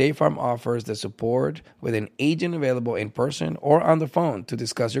 State Farm offers the support with an agent available in person or on the phone to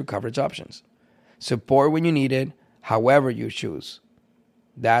discuss your coverage options. Support when you need it, however you choose.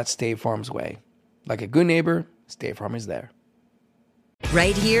 That's State Farm's way. Like a good neighbor, State Farm is there.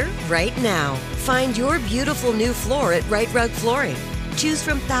 Right here, right now. Find your beautiful new floor at Right Rug Flooring. Choose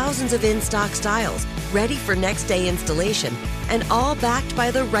from thousands of in-stock styles, ready for next day installation, and all backed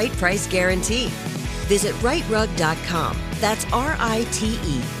by the right price guarantee. Visit rightrug.com. That's RITERUG.com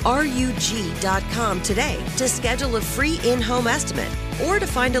today to schedule a free in-home estimate or to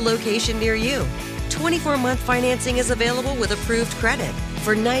find a location near you. 24-month financing is available with approved credit.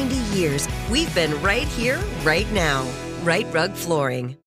 For 90 years, we've been right here, right now. Right Rug Flooring.